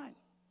lost her mind.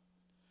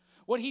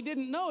 What he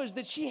didn't know is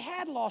that she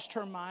had lost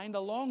her mind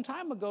a long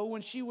time ago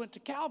when she went to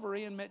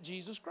Calvary and met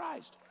Jesus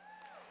Christ.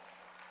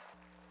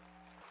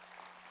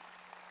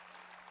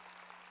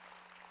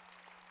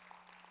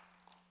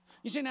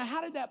 You say, now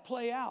how did that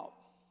play out?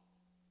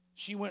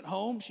 She went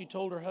home, she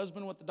told her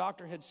husband what the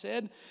doctor had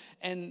said,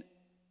 and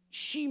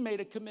she made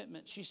a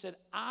commitment. She said,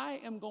 I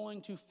am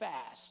going to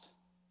fast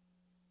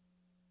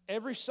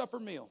every supper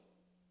meal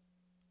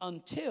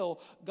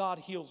until God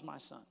heals my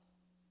son.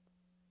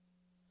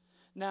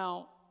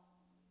 Now,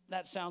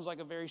 that sounds like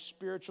a very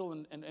spiritual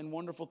and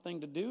wonderful thing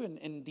to do, and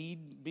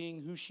indeed,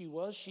 being who she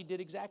was, she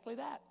did exactly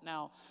that.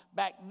 Now,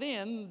 back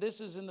then,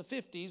 this is in the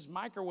 50s,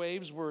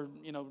 microwaves were,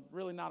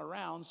 really not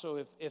around,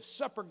 so if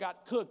supper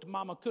got cooked,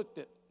 Mama cooked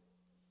it.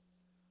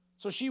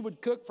 So she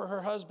would cook for her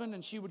husband,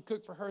 and she would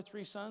cook for her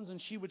 3 sons, and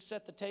she would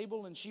set the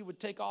table, and she would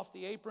take off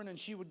the apron, and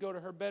she would go to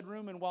her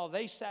bedroom, and while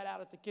they sat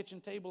out at the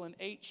kitchen table and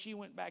ate, she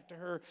went back to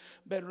her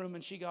bedroom,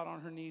 and she got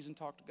on her knees and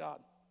talked to God.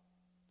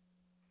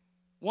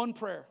 One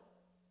prayer,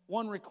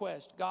 one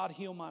request, God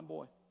heal my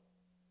boy.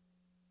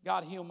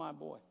 God heal my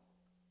boy.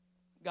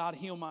 God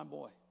heal my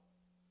boy.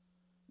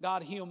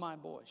 God heal my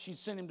boy. She'd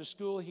send him to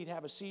school, he'd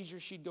have a seizure,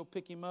 she'd go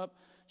pick him up,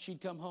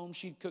 she'd come home,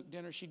 she'd cook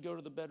dinner, she'd go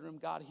to the bedroom,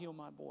 God heal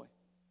my boy.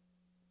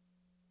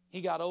 He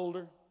got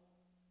older.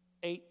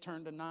 8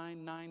 turned to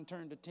 9, 9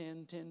 turned to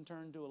 10, 10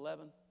 turned to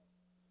 11.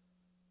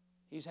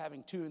 He's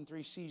having 2 and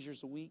 3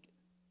 seizures a week.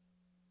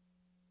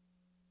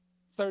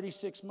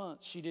 36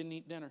 months, she didn't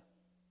eat dinner.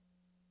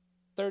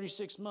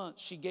 36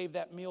 months, she gave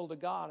that meal to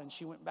God, and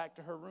she went back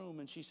to her room,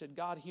 and she said,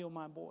 God, heal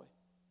my boy.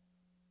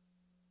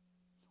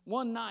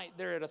 One night,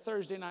 they're at a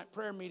Thursday night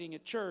prayer meeting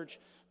at church,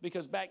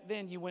 because back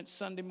then you went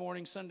Sunday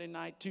morning, Sunday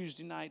night,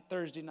 Tuesday night,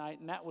 Thursday night,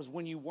 and that was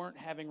when you weren't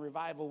having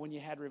revival. When you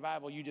had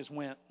revival, you just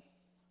went.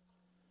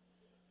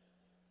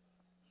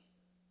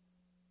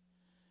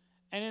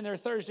 And in their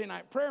Thursday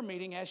night prayer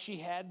meeting, as she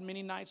had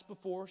many nights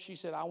before, she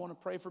said, I want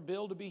to pray for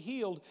Bill to be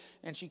healed.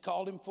 And she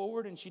called him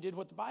forward, and she did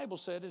what the Bible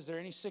said. Is there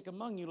any sick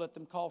among you? Let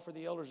them call for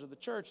the elders of the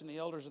church, and the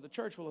elders of the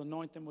church will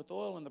anoint them with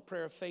oil, and the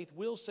prayer of faith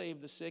will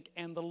save the sick,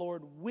 and the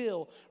Lord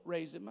will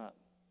raise him up.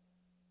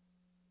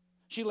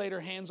 She laid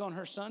her hands on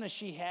her son, as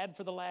she had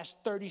for the last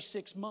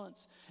 36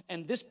 months.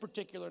 And this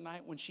particular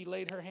night, when she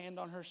laid her hand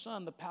on her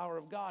son, the power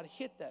of God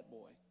hit that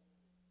boy.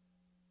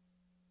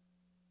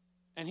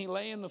 And he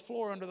lay in the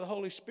floor under the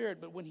Holy Spirit.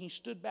 But when he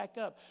stood back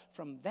up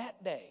from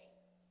that day,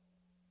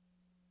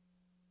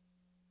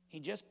 he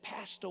just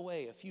passed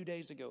away a few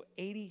days ago,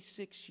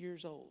 86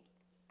 years old.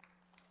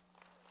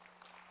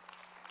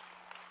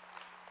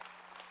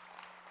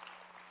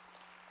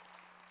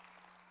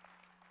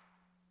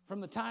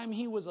 From the time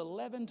he was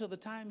 11 to the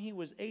time he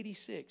was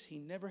 86, he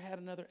never had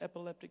another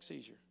epileptic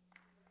seizure.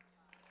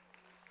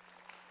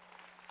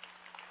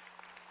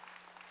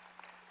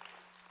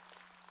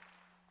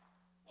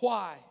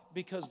 Why?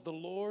 Because the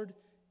Lord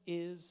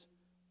is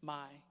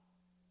my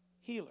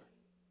healer.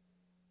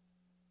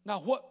 Now,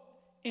 what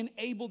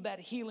enabled that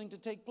healing to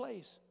take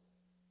place?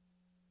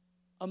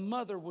 A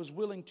mother was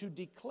willing to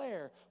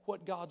declare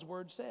what God's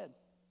word said.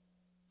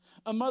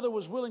 A mother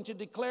was willing to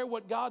declare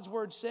what God's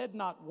word said,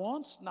 not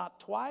once, not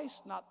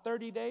twice, not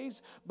 30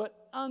 days,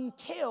 but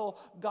until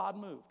God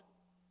moved.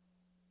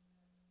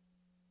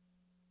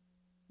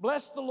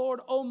 Bless the Lord,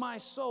 O my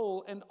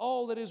soul, and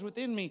all that is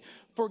within me.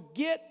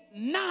 Forget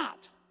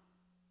not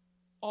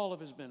all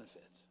of his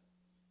benefits.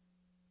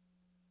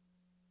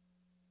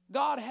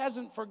 God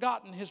hasn't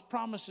forgotten his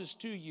promises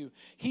to you.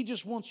 He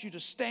just wants you to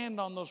stand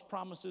on those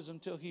promises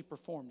until he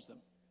performs them.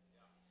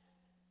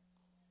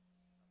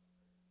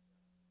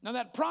 Now,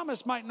 that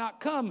promise might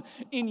not come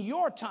in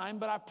your time,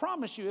 but I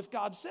promise you, if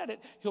God said it,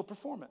 he'll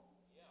perform it.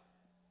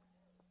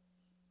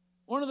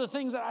 One of the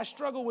things that I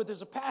struggle with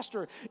as a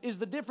pastor is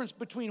the difference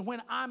between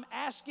when I'm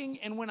asking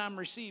and when I'm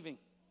receiving.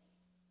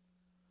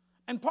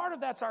 And part of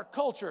that's our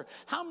culture.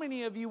 How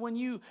many of you, when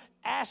you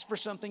ask for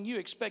something, you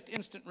expect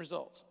instant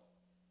results?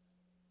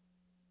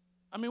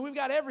 I mean, we've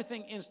got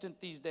everything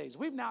instant these days.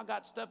 We've now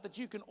got stuff that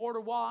you can order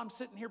while I'm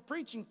sitting here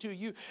preaching to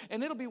you,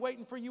 and it'll be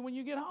waiting for you when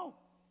you get home.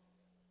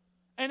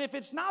 And if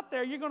it's not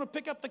there, you're going to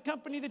pick up the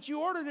company that you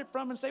ordered it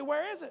from and say,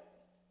 where is it?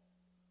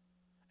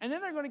 And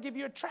then they're going to give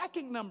you a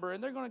tracking number,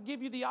 and they're going to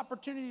give you the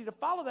opportunity to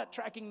follow that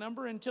tracking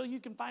number until you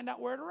can find out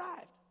where it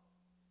arrived.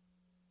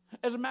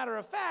 As a matter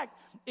of fact,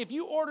 if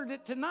you ordered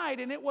it tonight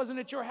and it wasn't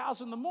at your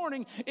house in the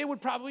morning, it would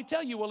probably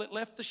tell you, well, it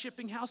left the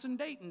shipping house in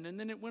Dayton, and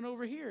then it went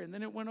over here, and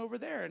then it went over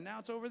there, and now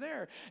it's over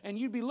there. And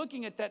you'd be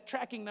looking at that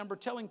tracking number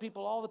telling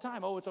people all the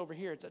time, oh, it's over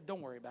here.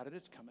 Don't worry about it.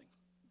 It's coming.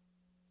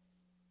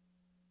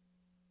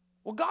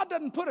 Well, God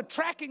doesn't put a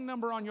tracking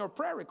number on your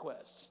prayer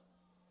requests.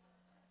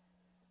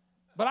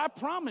 But I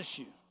promise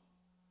you,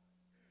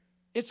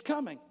 it's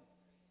coming.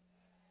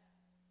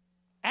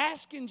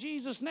 Ask in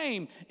Jesus'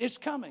 name, it's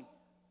coming.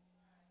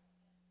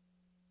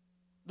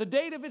 The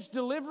date of its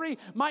delivery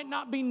might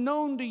not be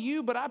known to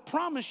you, but I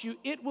promise you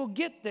it will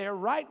get there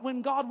right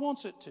when God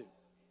wants it to.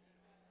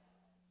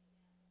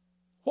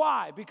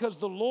 Why? Because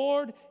the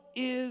Lord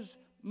is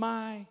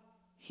my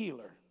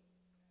healer.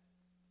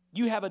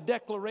 You have a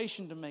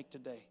declaration to make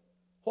today.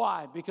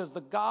 Why? Because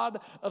the God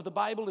of the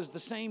Bible is the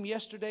same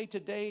yesterday,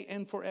 today,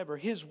 and forever.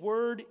 His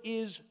word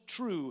is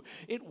true.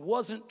 It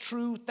wasn't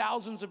true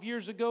thousands of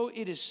years ago.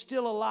 It is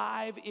still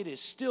alive. It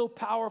is still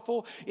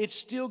powerful. It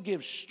still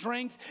gives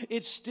strength.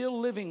 It's still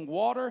living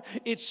water.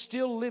 It's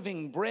still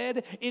living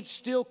bread. It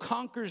still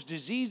conquers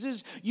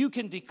diseases. You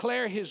can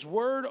declare His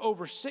word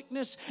over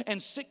sickness,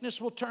 and sickness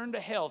will turn to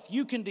health.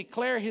 You can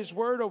declare His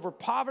word over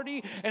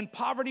poverty, and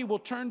poverty will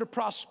turn to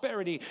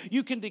prosperity.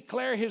 You can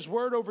declare His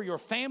word over your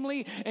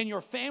family, and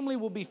your family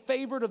will be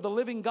favored of the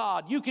living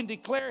God. You can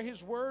declare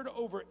His word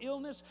over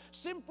illness.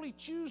 Simply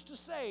choose to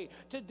say,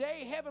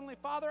 today, Heavenly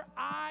Father,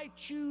 I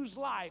choose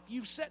life.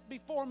 You've set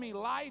before me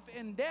life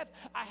and death.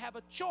 I have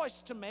a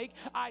choice to make.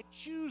 I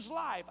choose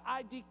life.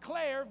 I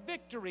declare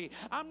victory.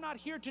 I'm not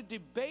here to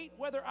debate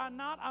whether or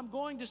not I'm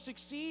going to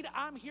succeed.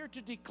 I'm here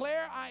to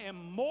declare I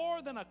am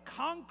more than a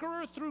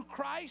conqueror through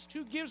Christ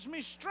who gives me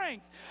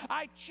strength.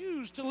 I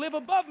choose to live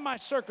above my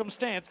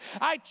circumstance.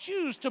 I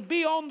choose to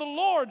be on the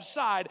Lord's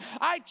side.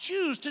 I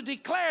choose to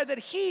declare that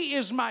He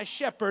is my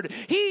shepherd.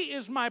 He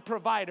is my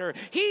provider.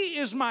 He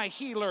is my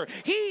healer.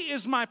 He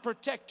is my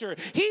protector.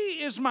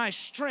 He is my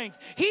strength.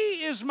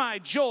 He is my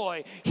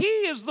joy.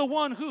 He is the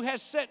one who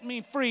has set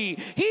me free.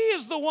 He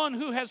is the one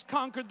who has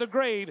conquered the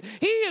grave.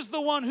 He is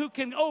the one who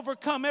can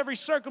overcome every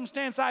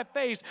circumstance I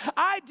face.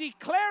 I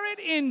declare it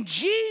in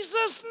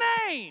Jesus'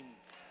 name.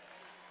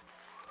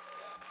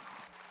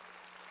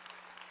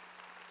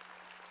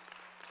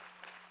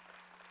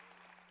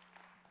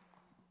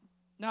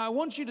 Now, I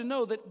want you to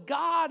know that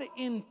God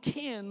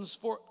intends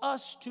for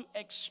us to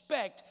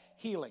expect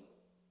healing.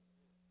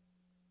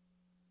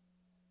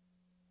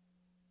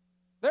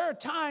 There are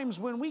times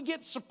when we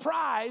get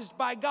surprised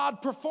by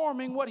God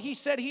performing what He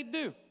said He'd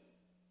do.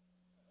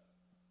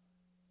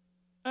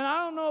 And I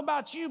don't know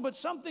about you, but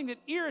something that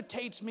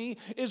irritates me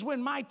is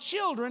when my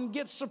children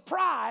get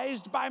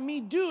surprised by me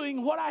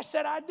doing what I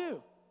said I'd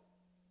do.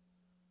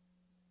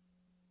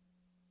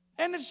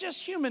 And it's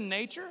just human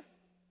nature.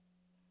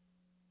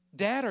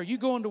 Dad, are you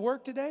going to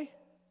work today?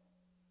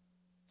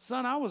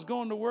 Son, I was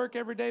going to work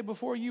every day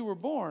before you were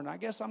born. I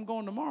guess I'm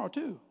going tomorrow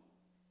too.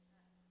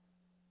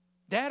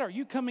 Dad, are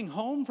you coming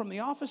home from the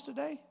office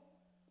today?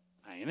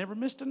 I ain't never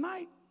missed a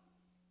night.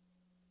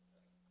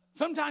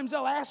 Sometimes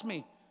they'll ask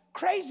me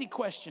crazy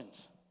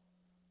questions.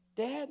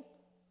 Dad,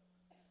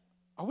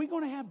 are we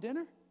going to have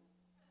dinner?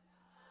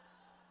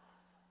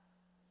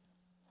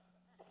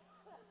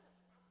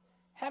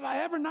 Have I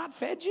ever not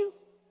fed you?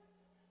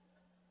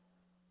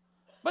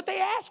 But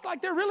they ask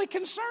like they're really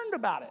concerned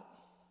about it.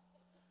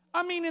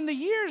 I mean, in the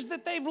years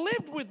that they've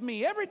lived with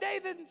me, every day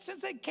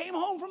since they came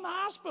home from the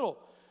hospital,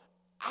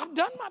 I've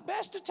done my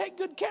best to take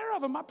good care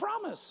of them, I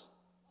promise.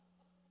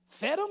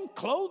 Fed them,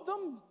 clothed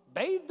them,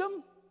 bathed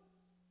them,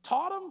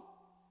 taught them,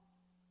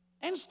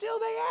 and still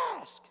they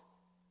ask,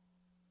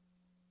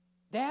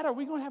 Dad, are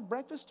we going to have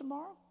breakfast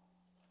tomorrow?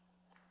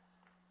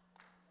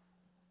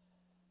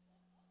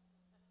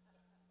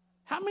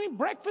 How many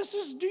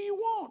breakfasts do you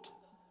want?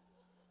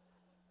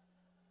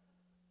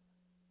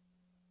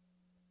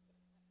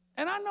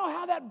 And I know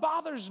how that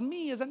bothers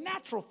me as a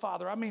natural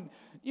father. I mean,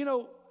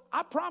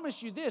 I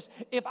promise you this.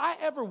 If I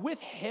ever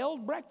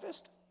withheld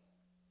breakfast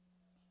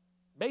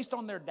based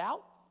on their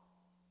doubt,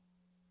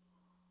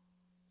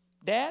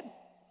 Dad,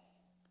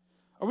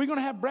 are we going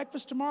to have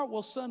breakfast tomorrow?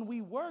 Well, son,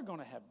 we were going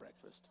to have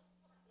breakfast.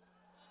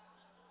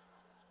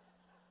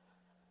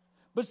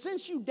 But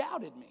since you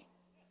doubted me,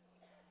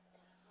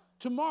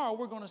 tomorrow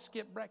we're going to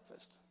skip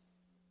breakfast.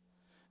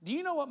 Do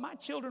you know what my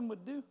children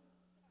would do?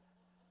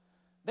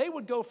 They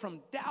would go from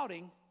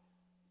doubting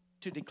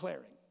to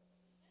declaring.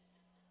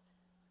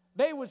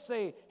 They would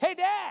say, hey,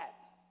 Dad,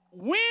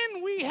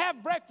 when we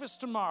have breakfast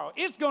tomorrow,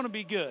 it's going to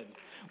be good.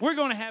 We're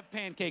going to have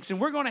pancakes, and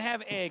we're going to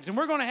have eggs, and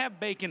we're going to have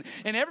bacon,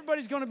 and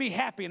everybody's going to be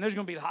happy, and there's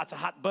going to be lots of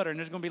hot butter, and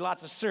there's going to be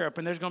lots of syrup,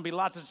 and there's going to be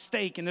lots of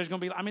steak, and there's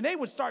going to be, I mean, they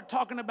would start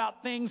talking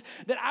about things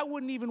that I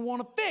wouldn't even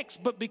want to fix,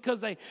 but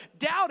because they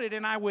doubted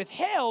and I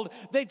withheld,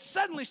 they'd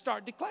suddenly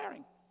start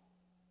declaring.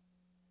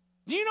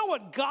 Do you know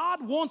what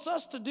God wants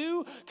us to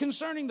do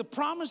concerning the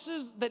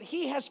promises that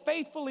He has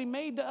faithfully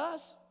made to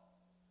us?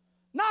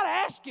 Not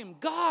ask Him,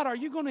 God, are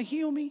you going to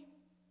heal me?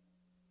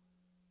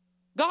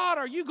 God,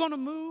 are you going to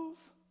move?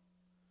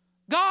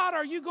 God,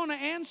 are you going to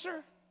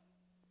answer?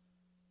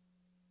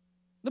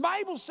 The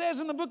Bible says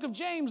in the book of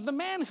James, the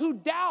man who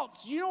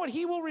doubts, you know what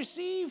he will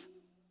receive?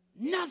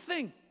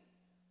 Nothing.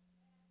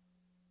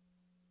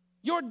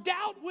 Your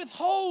doubt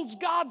withholds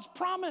God's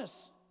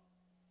promise.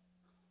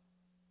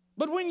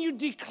 But when you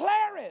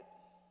declare it,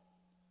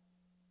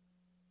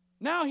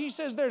 now He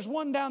says there's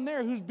one down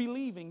there who's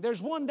believing.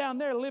 There's one down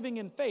there living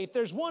in faith.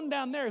 There's one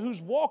down there who's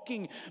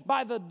walking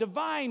by the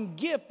divine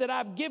gift that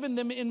I've given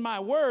them in my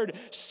word.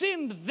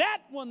 Send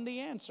that one the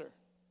answer.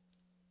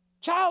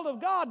 Child of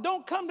God,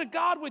 don't come to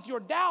God with your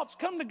doubts.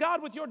 Come to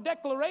God with your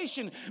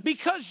declaration,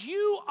 because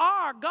you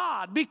are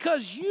God,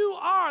 because you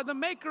are the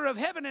maker of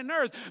heaven and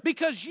earth,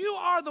 because you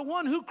are the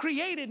one who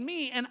created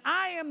me, and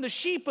I am the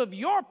sheep of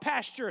your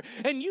pasture,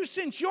 and you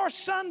sent your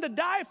Son to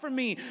die for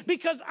me.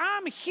 Because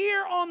I'm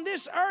here on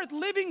this earth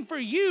living for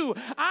you,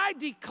 I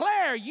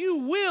declare you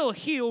will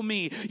heal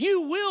me.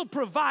 You will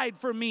provide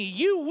for me.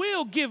 You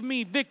will give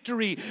me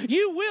victory.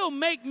 You will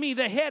make me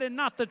the head and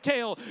not the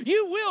tail.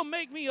 You will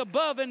make me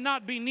above and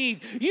not beneath.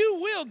 You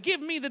will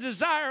give me the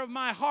desire of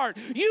my heart.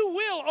 You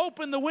will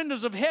open the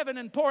windows of heaven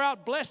and pour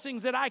out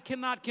blessings that I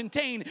cannot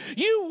contain.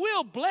 You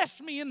will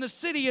bless me in the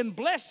city and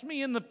bless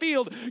me in the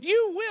field.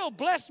 You will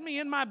bless me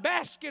in my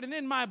basket and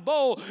in my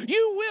bowl.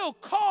 You will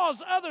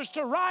cause others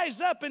to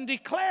rise up and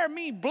declare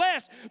me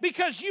blessed,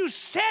 because you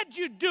said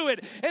you'd do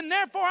it, and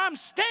therefore I'm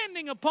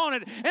standing upon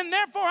it, and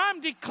therefore I'm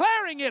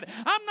declaring it.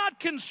 I'm not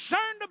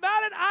concerned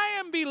about it. I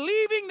am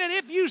believing that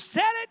if you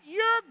said it,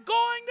 you're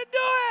going to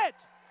do it.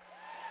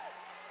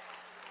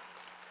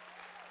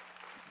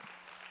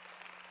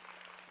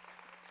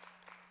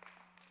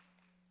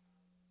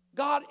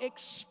 God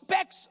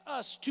expects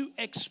us to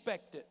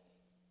expect it.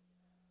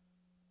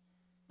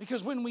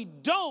 Because when we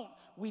don't,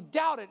 we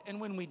doubt it.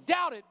 And when we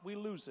doubt it, we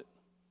lose it.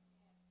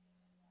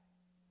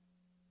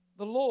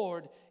 The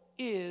Lord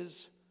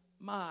is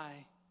my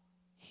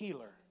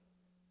healer.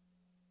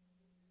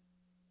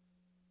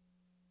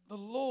 The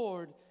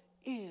Lord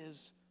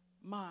is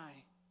my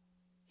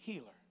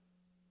healer.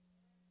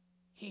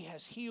 He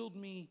has healed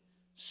me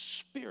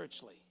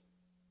spiritually,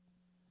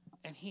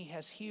 and He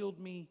has healed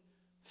me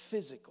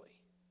physically.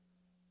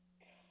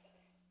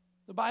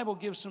 The Bible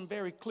gives some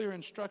very clear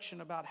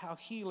instruction about how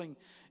healing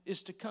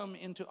is to come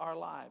into our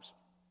lives.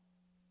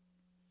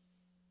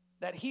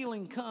 That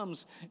healing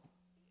comes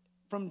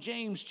from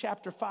James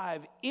chapter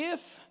 5.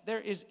 If there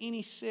is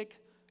any sick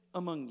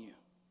among you,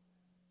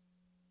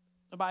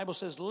 the Bible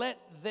says, let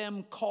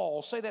them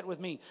call. Say that with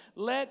me.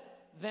 Let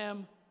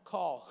them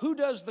call. Who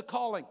does the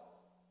calling?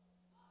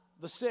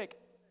 The sick.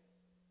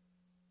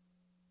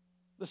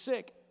 The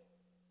sick.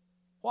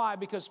 Why?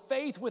 Because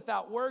faith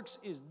without works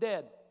is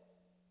dead.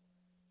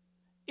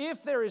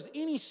 If there is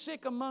any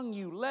sick among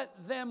you,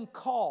 let them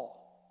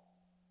call.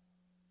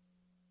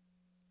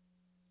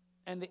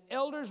 And the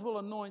elders will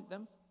anoint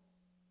them.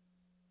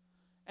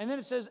 And then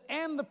it says,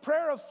 and the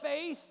prayer of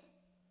faith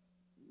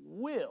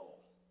will.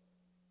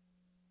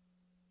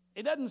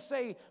 It doesn't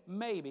say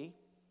maybe.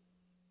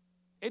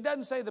 It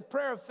doesn't say the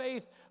prayer of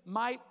faith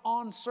might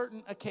on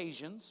certain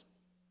occasions.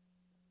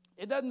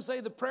 It doesn't say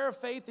the prayer of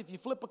faith, if you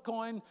flip a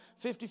coin,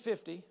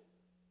 50-50.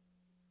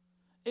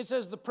 It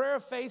says the prayer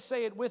of faith,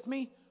 say it with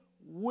me,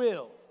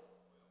 will.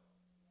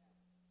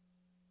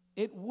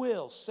 It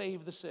will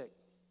save the sick.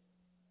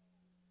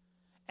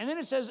 And then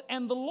it says,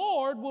 and the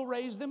Lord will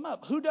raise them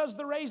up. Who does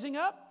the raising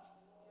up?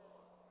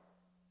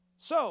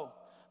 So,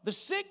 the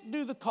sick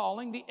do the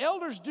calling, the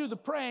elders do the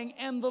praying,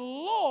 and the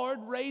Lord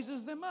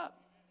raises them up.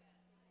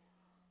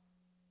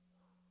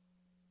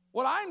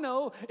 What I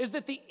know is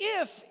that the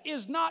if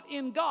is not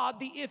in God,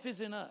 the if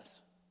is in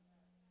us.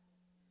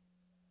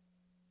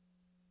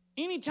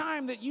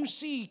 Anytime that you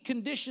see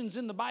conditions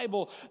in the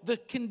Bible, the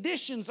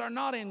conditions are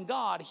not in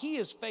God. He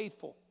is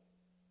faithful.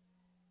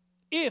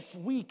 If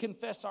we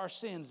confess our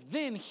sins,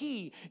 then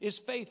He is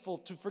faithful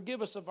to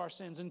forgive us of our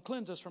sins and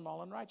cleanse us from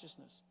all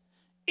unrighteousness.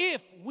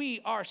 If we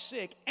are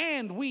sick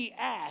and we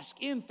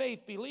ask in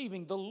faith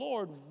believing, the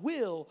Lord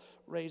will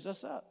raise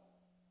us up.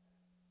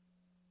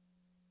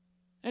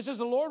 And it says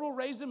the Lord will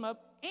raise them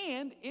up,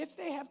 and if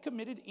they have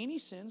committed any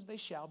sins, they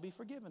shall be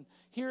forgiven.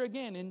 Here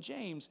again in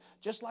James,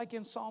 just like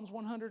in Psalms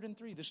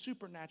 103, the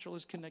supernatural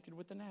is connected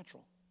with the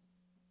natural.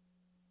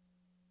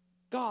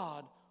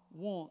 God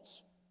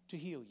wants to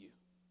heal you.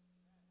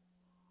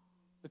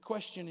 The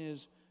question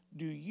is,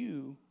 do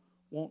you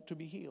want to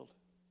be healed?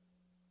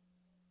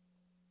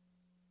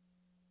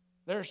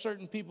 There are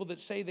certain people that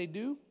say they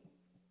do,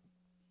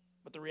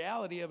 but the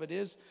reality of it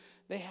is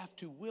They have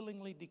to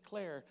willingly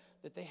declare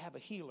that they have a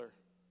healer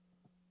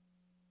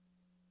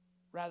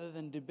rather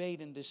than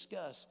debate and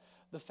discuss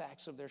the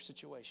facts of their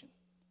situation.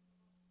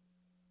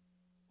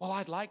 Well,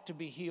 I'd like to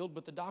be healed,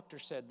 but the doctor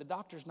said. The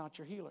doctor's not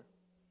your healer.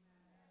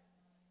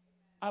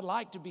 I'd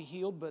like to be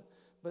healed, but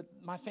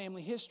my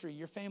family history,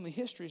 your family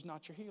history is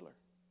not your healer.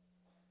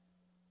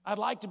 I'd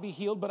like to be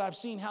healed, but I've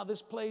seen how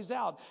this plays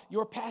out.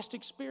 Your past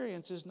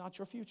experience is not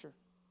your future.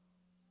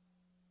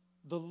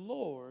 The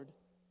Lord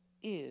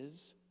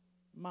is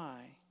my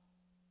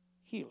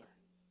healer.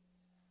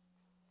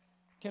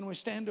 Can we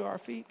stand to our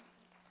feet?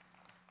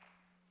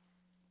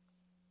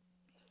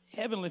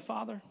 Heavenly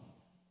Father,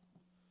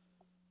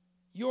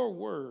 your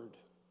word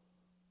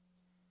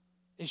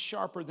is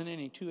sharper than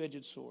any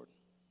two-edged sword.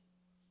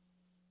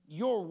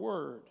 Your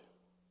word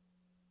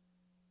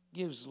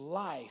gives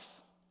life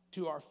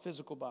to our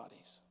physical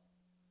bodies.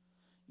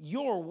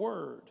 Your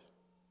word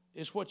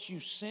is what you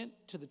sent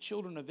to the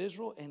children of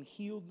Israel and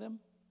healed them.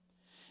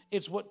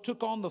 It's what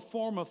took on the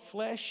form of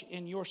flesh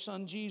in your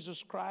Son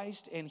Jesus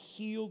Christ and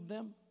healed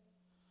them.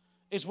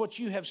 It's what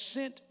you have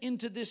sent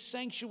into this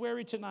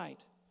sanctuary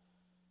tonight.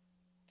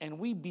 And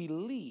we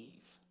believe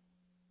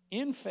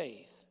in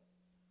faith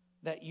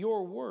that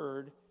your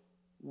word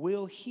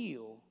will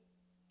heal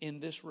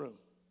in this room.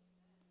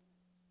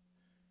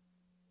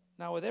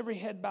 Now, with every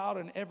head bowed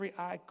and every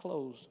eye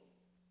closed,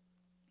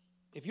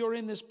 if you're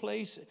in this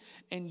place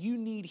and you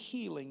need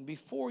healing,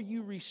 before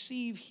you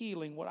receive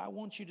healing, what I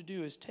want you to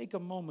do is take a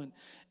moment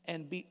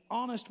and be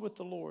honest with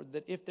the Lord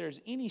that if there's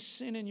any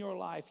sin in your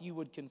life, you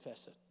would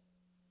confess it.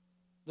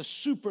 The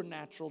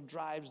supernatural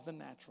drives the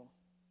natural.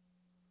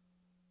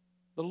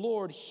 The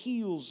Lord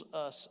heals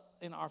us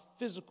in our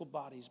physical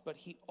bodies, but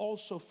He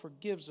also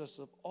forgives us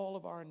of all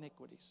of our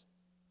iniquities.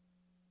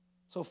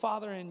 So,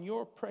 Father, in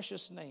your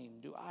precious name,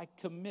 do I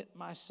commit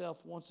myself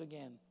once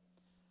again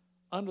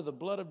under the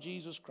blood of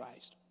Jesus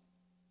Christ,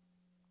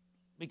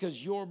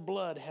 because your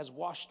blood has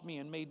washed me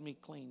and made me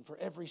clean for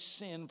every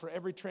sin, for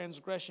every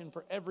transgression,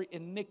 for every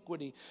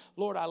iniquity.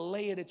 Lord, I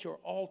lay it at your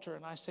altar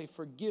and I say,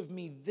 forgive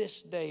me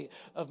this day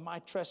of my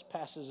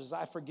trespasses as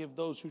I forgive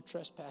those who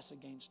trespass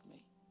against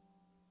me.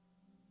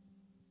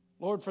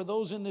 Lord, for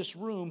those in this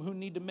room who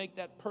need to make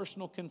that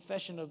personal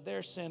confession of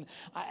their sin,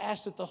 I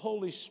ask that the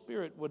Holy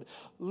Spirit would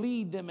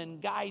lead them and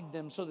guide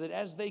them so that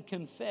as they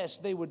confess,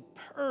 they would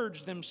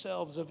purge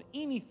themselves of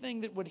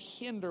anything that would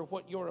hinder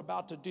what you're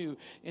about to do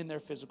in their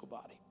physical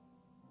body.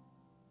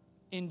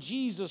 In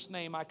Jesus'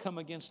 name, I come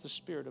against the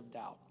spirit of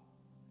doubt.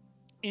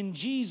 In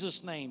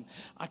Jesus' name,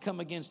 I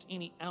come against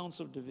any ounce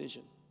of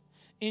division.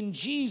 In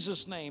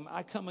Jesus' name,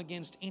 I come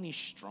against any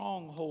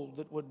stronghold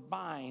that would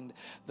bind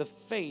the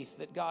faith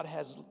that God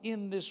has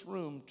in this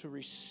room to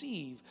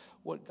receive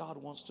what God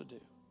wants to do.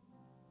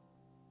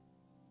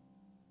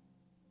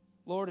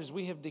 Lord, as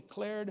we have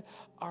declared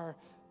our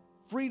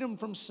freedom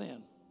from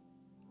sin,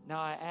 now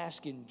I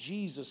ask in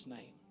Jesus'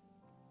 name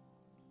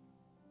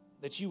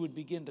that you would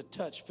begin to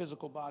touch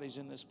physical bodies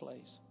in this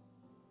place.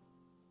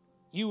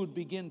 You would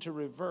begin to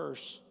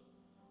reverse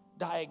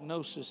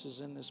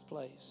diagnoses in this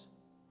place.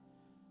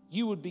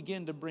 You would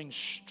begin to bring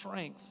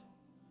strength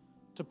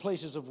to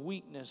places of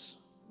weakness.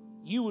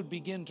 You would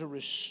begin to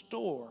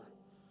restore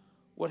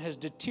what has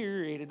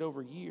deteriorated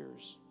over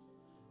years.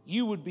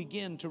 You would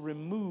begin to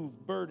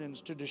remove burdens,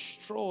 to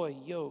destroy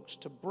yokes,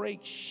 to break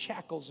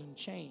shackles and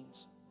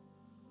chains.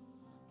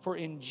 For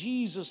in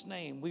Jesus'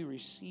 name we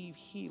receive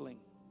healing.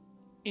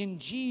 In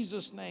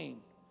Jesus' name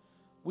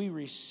we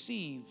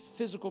receive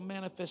physical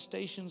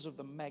manifestations of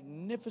the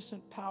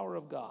magnificent power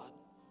of God,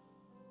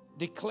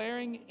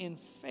 declaring in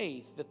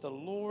faith that the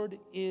Lord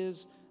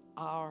is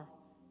our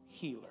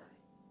healer.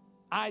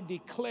 I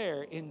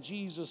declare in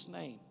Jesus'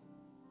 name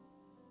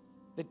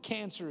that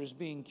cancer is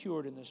being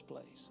cured in this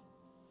place.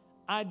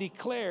 I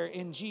declare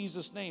in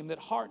Jesus' name that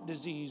heart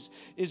disease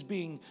is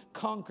being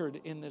conquered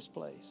in this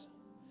place.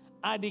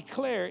 I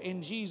declare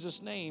in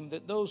Jesus' name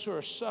that those who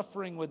are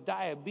suffering with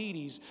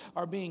diabetes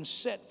are being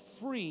set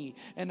free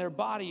and their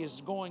body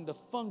is going to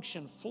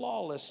function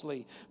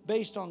flawlessly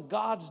based on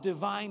God's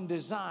divine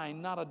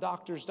design, not a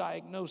doctor's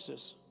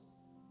diagnosis.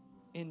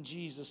 In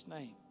Jesus'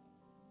 name.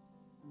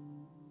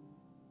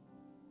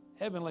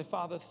 Heavenly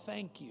Father,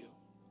 thank you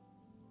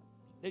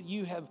that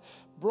you have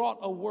brought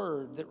a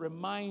word that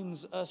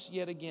reminds us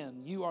yet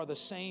again, you are the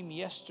same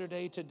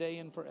yesterday, today,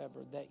 and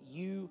forever, that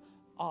you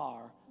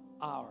are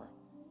our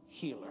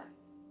healer.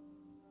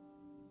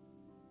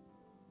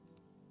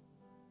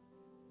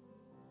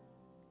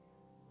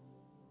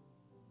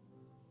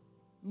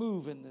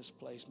 Move in this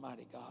place,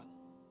 mighty God.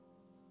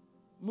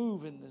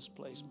 Move in this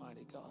place,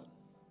 mighty God.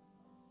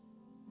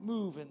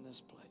 Move in this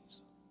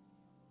place.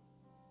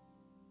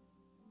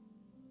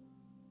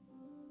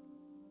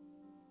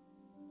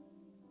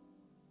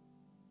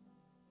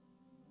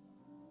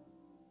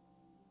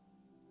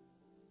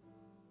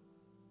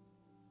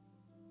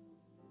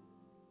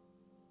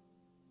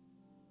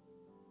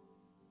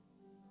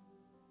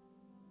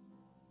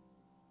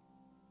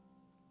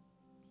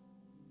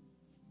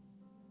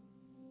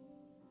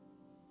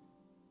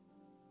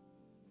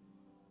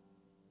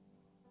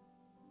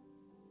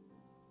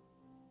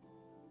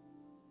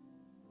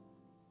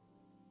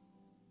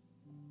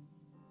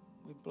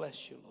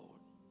 Bless you, Lord.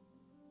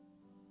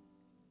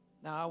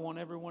 Now I want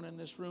everyone in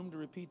this room to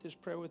repeat this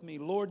prayer with me.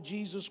 Lord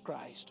Jesus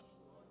Christ,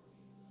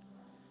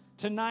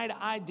 tonight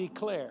I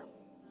declare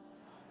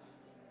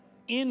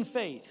in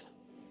faith,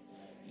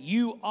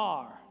 you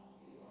are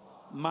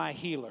my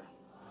healer.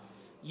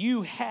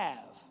 You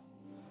have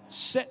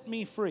set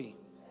me free.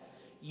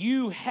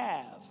 You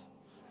have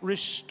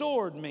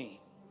restored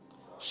me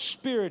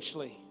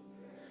spiritually.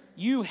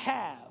 You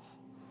have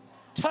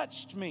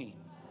touched me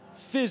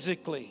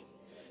physically.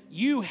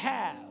 You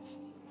have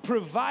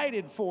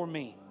provided for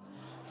me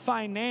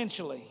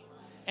financially.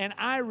 And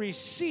I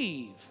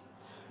receive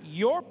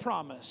your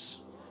promise,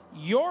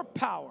 your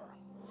power,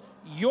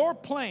 your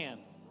plan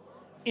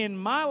in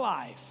my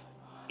life.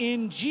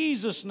 In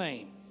Jesus'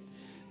 name.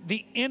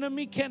 The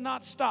enemy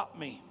cannot stop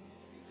me.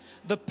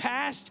 The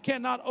past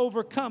cannot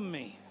overcome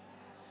me.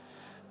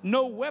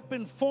 No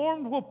weapon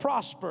formed will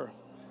prosper,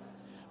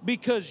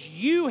 because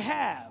you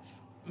have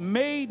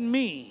made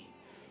me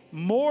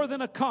more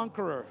than a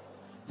conqueror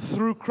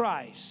through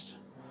Christ.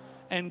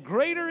 And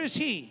greater is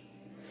he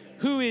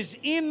who is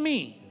in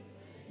me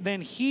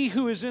than he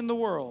who is in the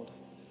world.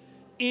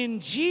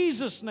 In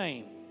Jesus'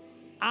 name,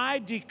 I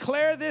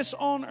declare this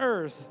on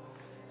earth,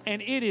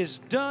 and it is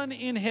done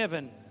in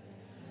heaven.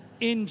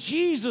 In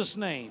Jesus'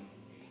 name,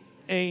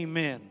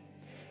 amen.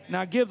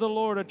 Now give the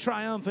Lord a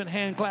triumphant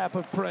hand clap of praise.